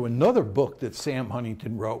 to go to another book that Sam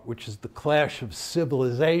Huntington wrote, which is The Clash of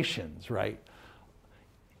Civilizations, right?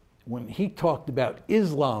 When he talked about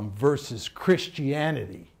Islam versus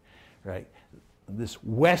Christianity, right? This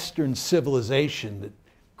Western civilization that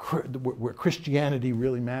where Christianity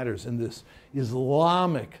really matters, and this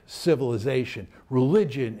Islamic civilization,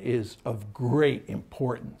 religion is of great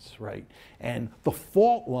importance, right? And the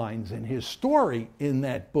fault lines in his story in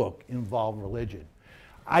that book involve religion.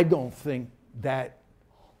 I don't think that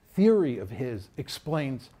theory of his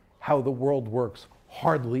explains how the world works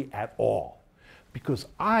hardly at all, because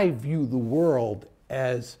I view the world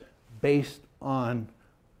as based on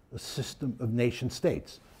a system of nation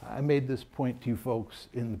states. I made this point to you folks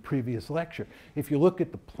in the previous lecture. If you look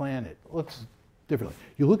at the planet, let's differently.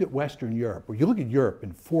 You look at Western Europe, or you look at Europe in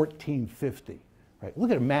 1450, right? Look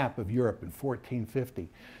at a map of Europe in 1450.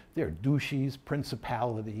 There are duchies,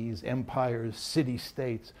 principalities, empires,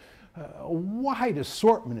 city-states, a wide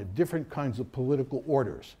assortment of different kinds of political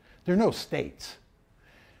orders. There are no states.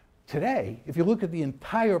 today, if you look at the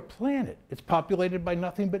entire planet, it's populated by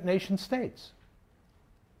nothing but nation states.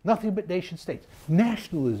 Nothing but nation states.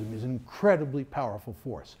 Nationalism is an incredibly powerful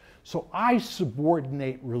force. So I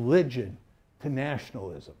subordinate religion to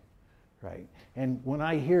nationalism, right? And when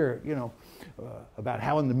I hear, about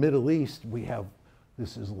how in the Middle East we have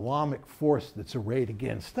this Islamic force that's arrayed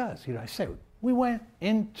against us, I say, we went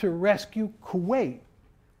in to rescue Kuwait,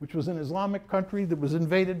 which was an Islamic country that was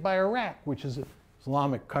invaded by Iraq, which is an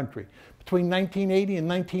Islamic country. Between 1980 and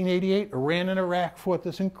 1988, Iran and Iraq fought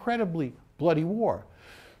this incredibly bloody war.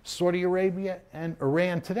 Saudi Arabia and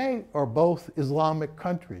Iran today are both Islamic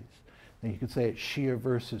countries. Now you could say it's Shia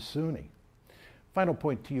versus Sunni. Final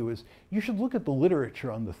point to you is you should look at the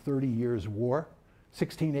literature on the 30 Years' War,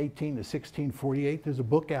 1618 to 1648. There's a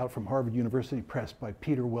book out from Harvard University Press by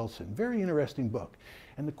Peter Wilson. Very interesting book.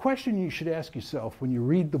 And the question you should ask yourself when you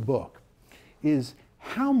read the book is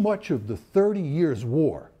how much of the 30 Years'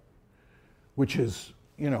 War, which is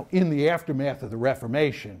in the aftermath of the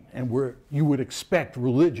Reformation, and where you would expect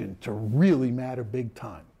religion to really matter big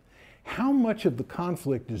time, how much of the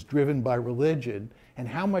conflict is driven by religion and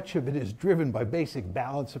how much of it is driven by basic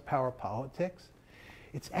balance of power politics?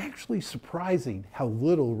 It's actually surprising how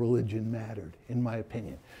little religion mattered, in my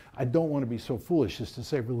opinion. I don't want to be so foolish as to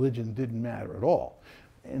say religion didn't matter at all.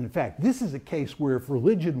 And in fact, this is a case where if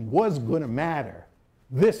religion was going to matter,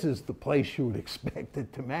 this is the place you would expect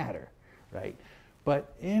it to matter, right?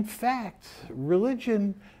 But in fact,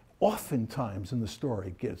 religion oftentimes in the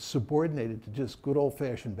story gets subordinated to just good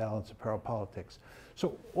old-fashioned balance of power politics.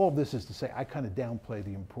 So all this is to say, I kind of downplay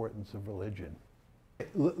the importance of religion.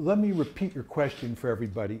 Let me repeat your question for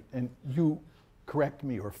everybody, and you correct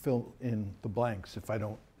me or fill in the blanks if I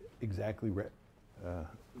don't exactly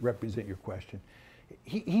represent your question.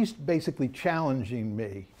 He's basically challenging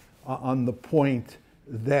me on the point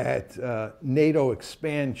that NATO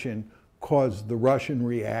expansion caused the Russian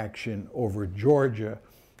reaction over Georgia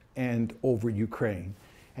and over Ukraine.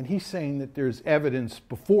 And he's saying that there's evidence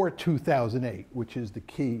before 2008, which is the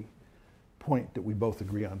key point that we both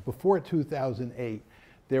agree on. Before 2008,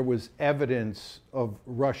 there was evidence of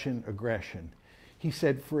Russian aggression. He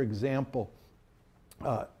said, for example,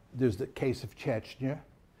 there's the case of Chechnya,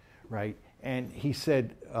 right? And he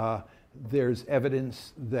said there's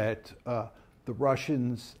evidence that the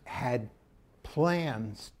Russians had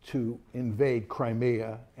plans to invade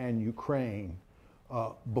Crimea and Ukraine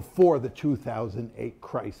before the 2008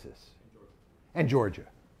 crisis. And Georgia,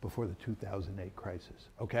 before the 2008 crisis,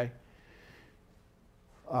 okay?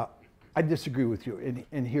 I disagree with you,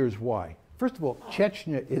 and here's why. First of all,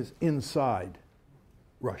 Chechnya is inside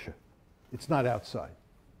Russia. It's not outside.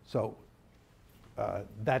 So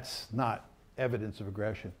that's not evidence of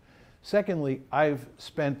aggression. Secondly, I've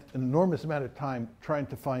spent an enormous amount of time trying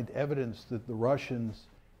to find evidence that the Russians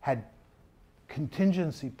had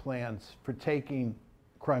contingency plans for taking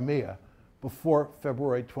Crimea before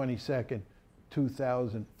February 22nd,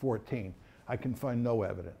 2014. I can find no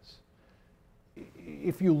evidence.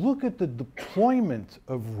 If you look at the deployment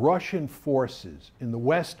of Russian forces in the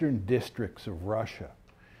western districts of Russia,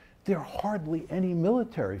 there are hardly any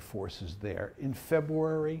military forces there in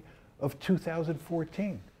February of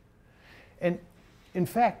 2014. And in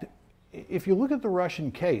fact, if you look at the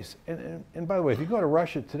Russian case, and by the way, if you go to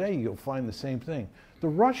Russia today, you'll find the same thing. The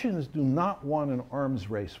Russians do not want an arms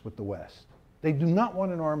race with the West. They do not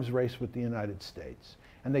want an arms race with the United States.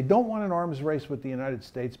 And they don't want an arms race with the United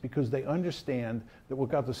States because they understand that what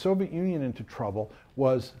got the Soviet Union into trouble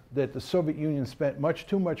was that the Soviet Union spent much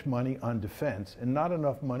too much money on defense and not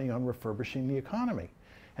enough money on refurbishing the economy.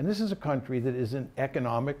 And this is a country that is in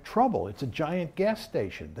economic trouble. It's a giant gas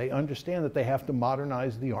station. They understand that they have to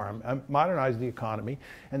modernize the economy,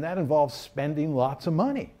 and that involves spending lots of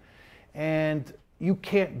money. And you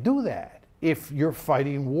can't do that if you're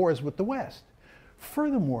fighting wars with the West.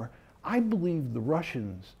 Furthermore, I believe the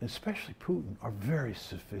Russians, especially Putin, are very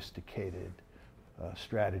sophisticated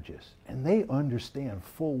strategists. And they understand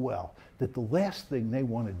full well that the last thing they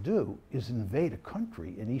want to do is invade a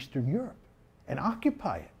country in Eastern Europe and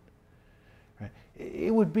occupy it. Right?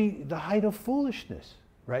 It would be the height of foolishness.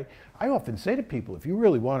 Right? I often say to people, if you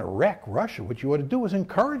really want to wreck Russia, what you ought to do is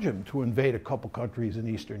encourage them to invade a couple countries in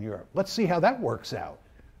Eastern Europe. Let's see how that works out.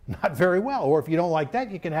 Not very well. Or if you don't like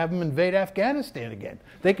that, you can have them invade Afghanistan again.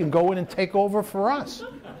 They can go in and take over for us,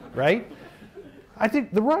 right? I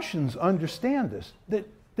think the Russians understand this, that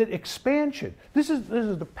expansion, this is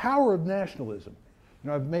the power of nationalism. You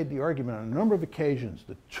know, I've made the argument on a number of occasions,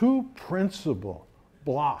 the two principal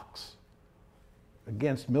blocks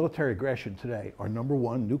against military aggression today are number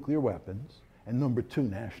one, nuclear weapons, and number two,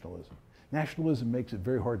 nationalism. Nationalism makes it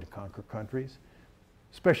very hard to conquer countries.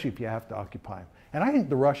 especially if you have to occupy them. And I think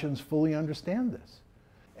the Russians fully understand this.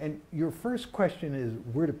 And your first question is,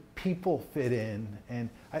 where do people fit in? And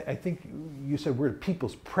I think you said, where do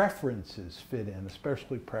people's preferences fit in,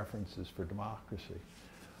 especially preferences for democracy?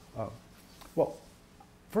 Well,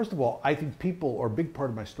 first of all, I think people are a big part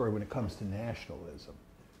of my story when it comes to nationalism,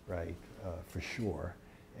 right, for sure.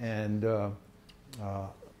 And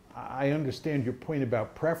I understand your point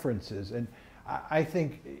about preferences. And I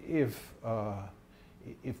think if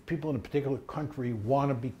people in a particular country want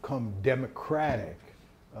to become democratic,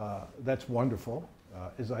 that's wonderful.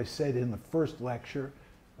 As I said in the first lecture,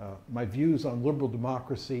 my views on liberal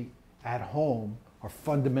democracy at home are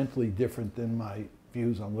fundamentally different than my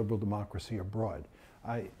views on liberal democracy abroad.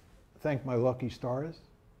 I thank my lucky stars.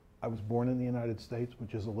 I was born in the United States,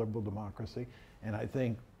 which is a liberal democracy, and I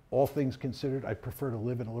think, all things considered, I prefer to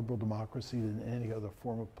live in a liberal democracy than any other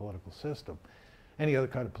form of political system, any other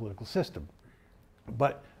kind of political system.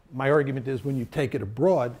 But my argument is, when you take it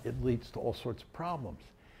abroad, it leads to all sorts of problems.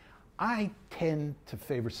 I tend to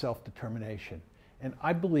favor self-determination, and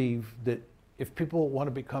I believe that if people want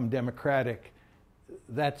to become democratic,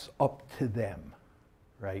 that's up to them,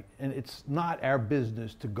 right? And it's not our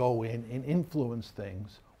business to go in and influence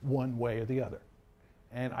things one way or the other.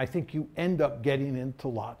 And I think you end up getting into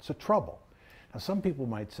lots of trouble. Now, some people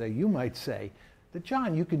might say, you might say, that,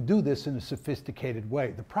 John, you can do this in a sophisticated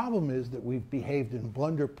way. The problem is that we've behaved in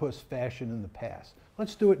blunderpuss fashion in the past.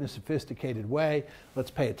 Let's do it in a sophisticated way.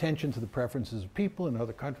 Let's pay attention to the preferences of people in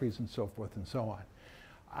other countries and so forth and so on.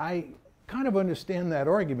 I kind of understand that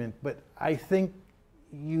argument, but I think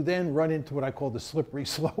you then run into what I call the slippery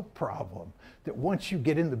slope problem, that once you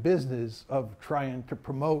get in the business of trying to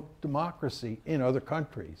promote democracy in other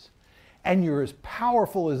countries, and you're as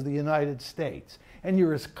powerful as the United States, and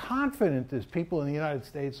you're as confident as people in the United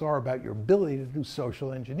States are about your ability to do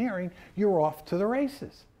social engineering, you're off to the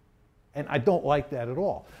races. And I don't like that at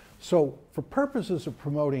all. So for purposes of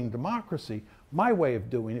promoting democracy, my way of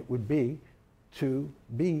doing it would be to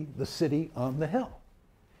be the city on the hill.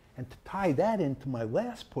 And to tie that into my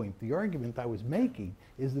last point, the argument I was making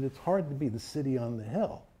is that it's hard to be the city on the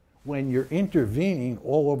hill when you're intervening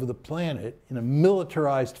all over the planet in a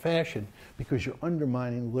militarized fashion because you're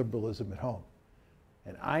undermining liberalism at home.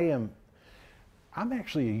 And I'm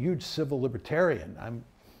actually a huge civil libertarian.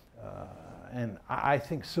 And I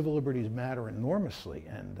think civil liberties matter enormously.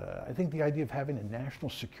 And I think the idea of having a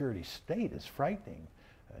national security state is frightening.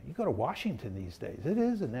 You go to Washington these days, it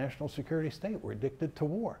is a national security state. We're addicted to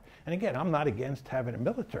war. And again, I'm not against having a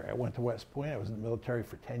military. I went to West Point. I was in the military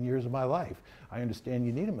for 10 years of my life. I understand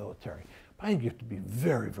you need a military. But I think you have to be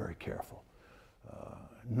very, very careful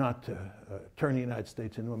not to turn the United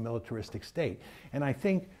States into a militaristic state. And I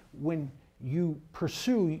think when you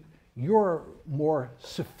pursue your more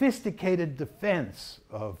sophisticated defense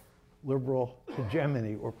of liberal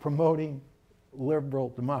hegemony or promoting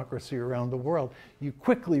liberal democracy around the world, you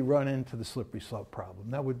quickly run into the slippery slope problem.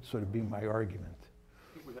 That would sort of be my argument.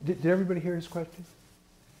 Did everybody hear his question?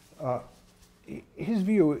 His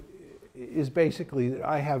view is basically that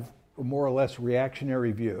I have a more or less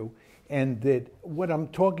reactionary view, and that what I'm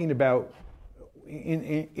talking about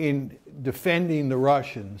in defending the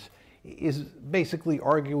Russians is basically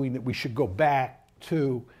arguing that we should go back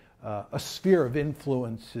to a sphere of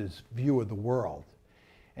influence's view of the world.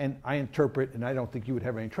 And I interpret, and I don't think you would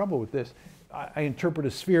have any trouble with this, I interpret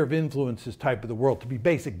a sphere of influence's type of the world to be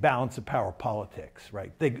basic balance of power politics,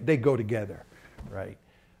 right? They go together, right?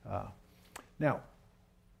 Now,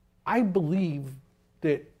 I believe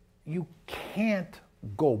that you can't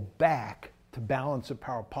go back to balance of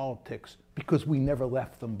power politics because we never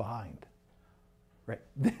left them behind, right?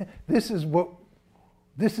 This is what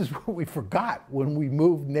we forgot when we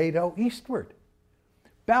moved NATO eastward.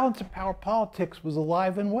 Balance of power politics was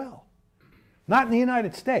alive and well. Not in the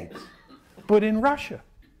United States, but in Russia.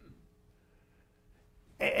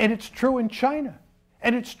 And it's true in China.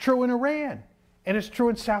 And it's true in Iran. And it's true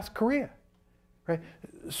in South Korea. Right?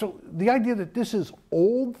 So the idea that this is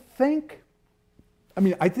old think, I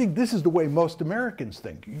mean, I think this is the way most Americans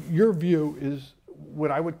think. Your view is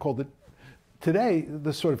what I would call today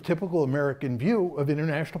the sort of typical American view of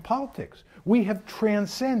international politics. We have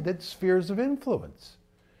transcended spheres of influence.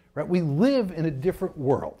 Right? We live in a different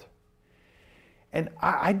world. And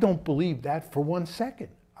I don't believe that for 1 second.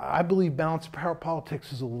 I believe balance of power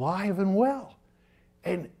politics is alive and well.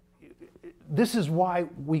 And this is why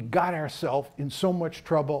we got ourselves in so much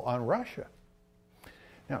trouble on Russia.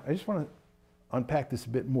 Now, I just want to unpack this a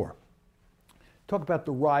bit more. Talk about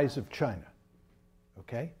the rise of China,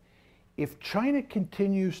 okay? If China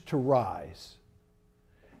continues to rise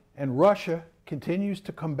and Russia continues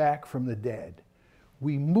to come back from the dead,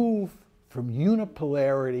 we move from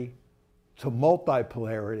unipolarity to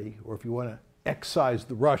multipolarity, or if you want to excise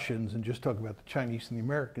the Russians and just talk about the Chinese and the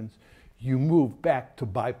Americans, you move back to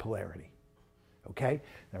bipolarity. Okay?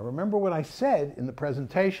 Now remember what I said in the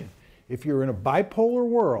presentation. If you're in a bipolar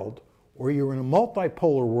world or you're in a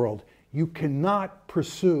multipolar world, you cannot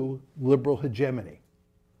pursue liberal hegemony.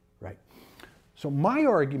 Right? So my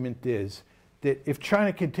argument is that if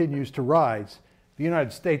China continues to rise, the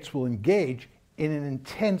United States will engage in an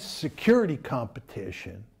intense security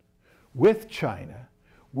competition with China,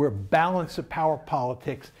 where balance of power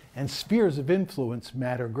politics and spheres of influence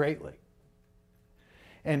matter greatly.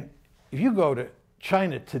 And if you go to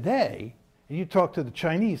China today and you talk to the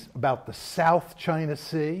Chinese about the South China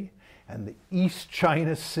Sea and the East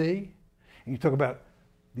China Sea, and you talk about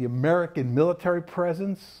the American military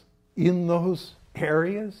presence in those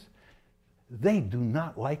areas, they do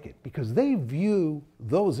not like it because they view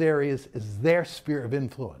those areas as their sphere of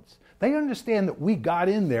influence. They understand that we got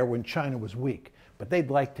in there when China was weak, but they'd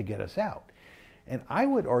like to get us out. And I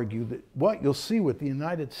would argue that what you'll see with the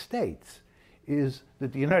United States is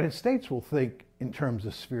that the United States will think in terms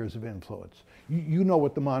of spheres of influence. You know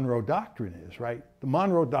what the Monroe Doctrine is, right? The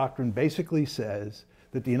Monroe Doctrine basically says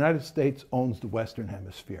that the United States owns the Western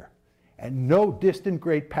Hemisphere, and no distant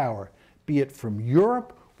great power, be it from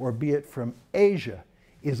Europe or be it from Asia,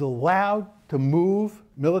 is allowed to move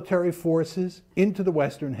military forces into the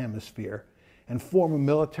Western Hemisphere and form a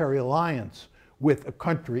military alliance with a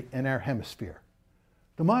country in our hemisphere.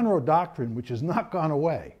 The Monroe Doctrine, which has not gone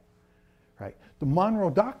away, right? The Monroe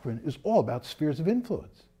Doctrine is all about spheres of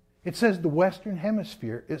influence. It says the Western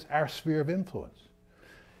Hemisphere is our sphere of influence.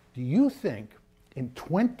 Do you think in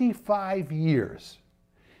 25 years,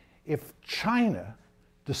 if China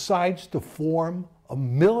decides to form a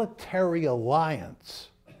military alliance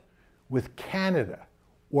with Canada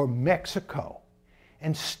or Mexico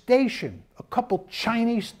and station a couple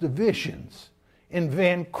Chinese divisions in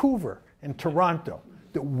Vancouver and Toronto,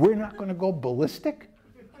 that we're not going to go ballistic?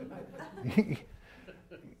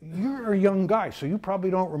 You're a young guy, so you probably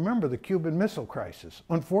don't remember the Cuban Missile Crisis.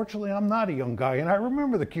 Unfortunately, I'm not a young guy, and I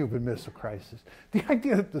remember the Cuban Missile Crisis. The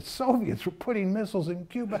idea that the Soviets were putting missiles in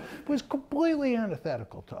Cuba was completely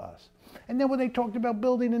antithetical to us. And then when they talked about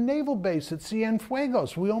building a naval base at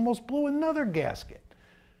Cienfuegos, we almost blew another gasket.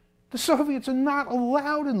 The Soviets are not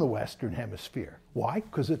allowed in the Western Hemisphere. Why?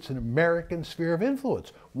 Because it's an American sphere of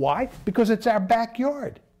influence. Why? Because it's our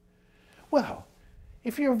backyard. Well,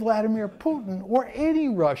 if you're Vladimir Putin or any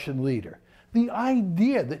Russian leader, the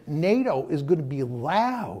idea that NATO is going to be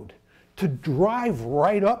allowed to drive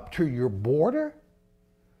right up to your border,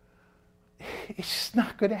 it's just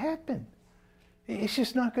not going to happen. It's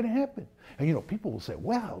just not going to happen. And you know, people will say,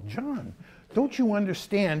 well, John, don't you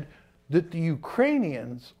understand that the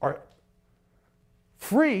Ukrainians are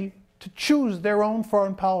free to choose their own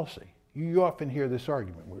foreign policy? You often hear this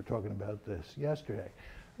argument. We were talking about this yesterday.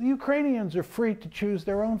 The Ukrainians are free to choose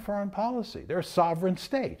their own foreign policy. They're a sovereign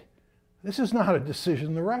state. This is not a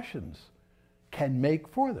decision the Russians can make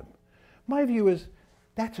for them. My view is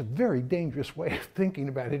that's a very dangerous way of thinking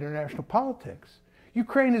about international politics.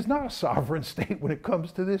 Ukraine is not a sovereign state when it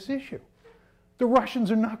comes to this issue. The Russians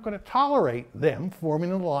are not going to tolerate them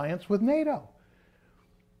forming an alliance with NATO,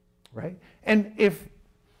 right? And if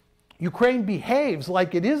Ukraine behaves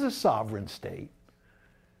like it is a sovereign state,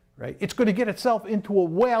 right, it's going to get itself into a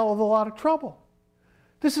whale of a lot of trouble.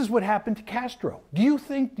 This is what happened to Castro. Do you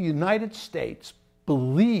think the United States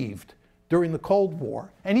believed during the Cold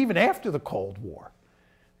War, and even after the Cold War,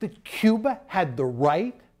 that Cuba had the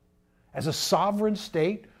right as a sovereign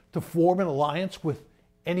state to form an alliance with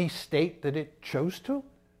any state that it chose to?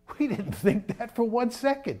 We didn't think that for 1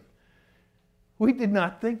 second. We did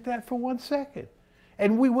not think that for 1 second.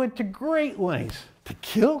 And we went to great lengths to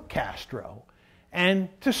kill Castro and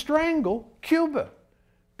to strangle Cuba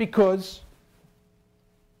because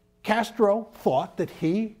Castro thought that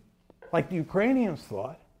he, like the Ukrainians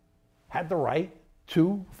thought, had the right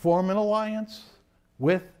to form an alliance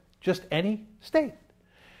with just any state.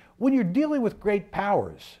 When you're dealing with great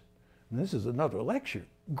powers, and this is another lecture,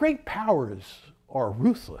 great powers are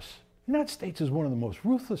ruthless. The United States is one of the most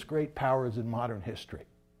ruthless great powers in modern history.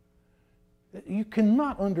 You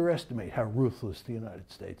cannot underestimate how ruthless the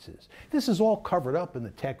United States is. This is all covered up in the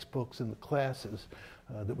textbooks and the classes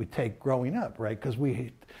that we take growing up, right? Because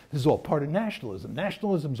this is all part of nationalism.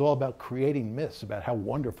 Nationalism is all about creating myths about how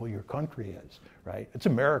wonderful your country is, right? It's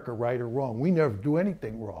America, right or wrong. We never do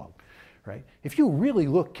anything wrong, right? If you really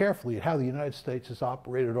look carefully at how the United States has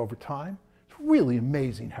operated over time, it's really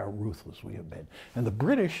amazing how ruthless we have been. And the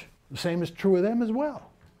British, the same is true of them as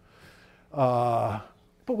well.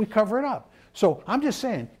 But we cover it up. So I'm just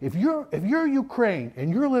saying, if you're Ukraine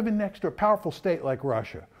and you're living next to a powerful state like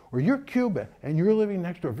Russia, or you're Cuba and you're living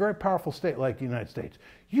next to a very powerful state like the United States,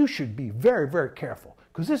 you should be very, very careful,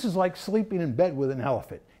 because this is like sleeping in bed with an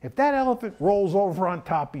elephant. If that elephant rolls over on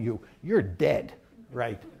top of you, you're dead,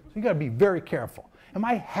 right? So you got to be very careful. Am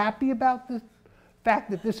I happy about the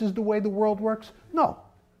fact that this is the way the world works? No,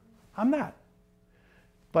 I'm not.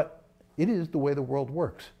 But it is the way the world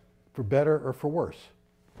works, for better or for worse.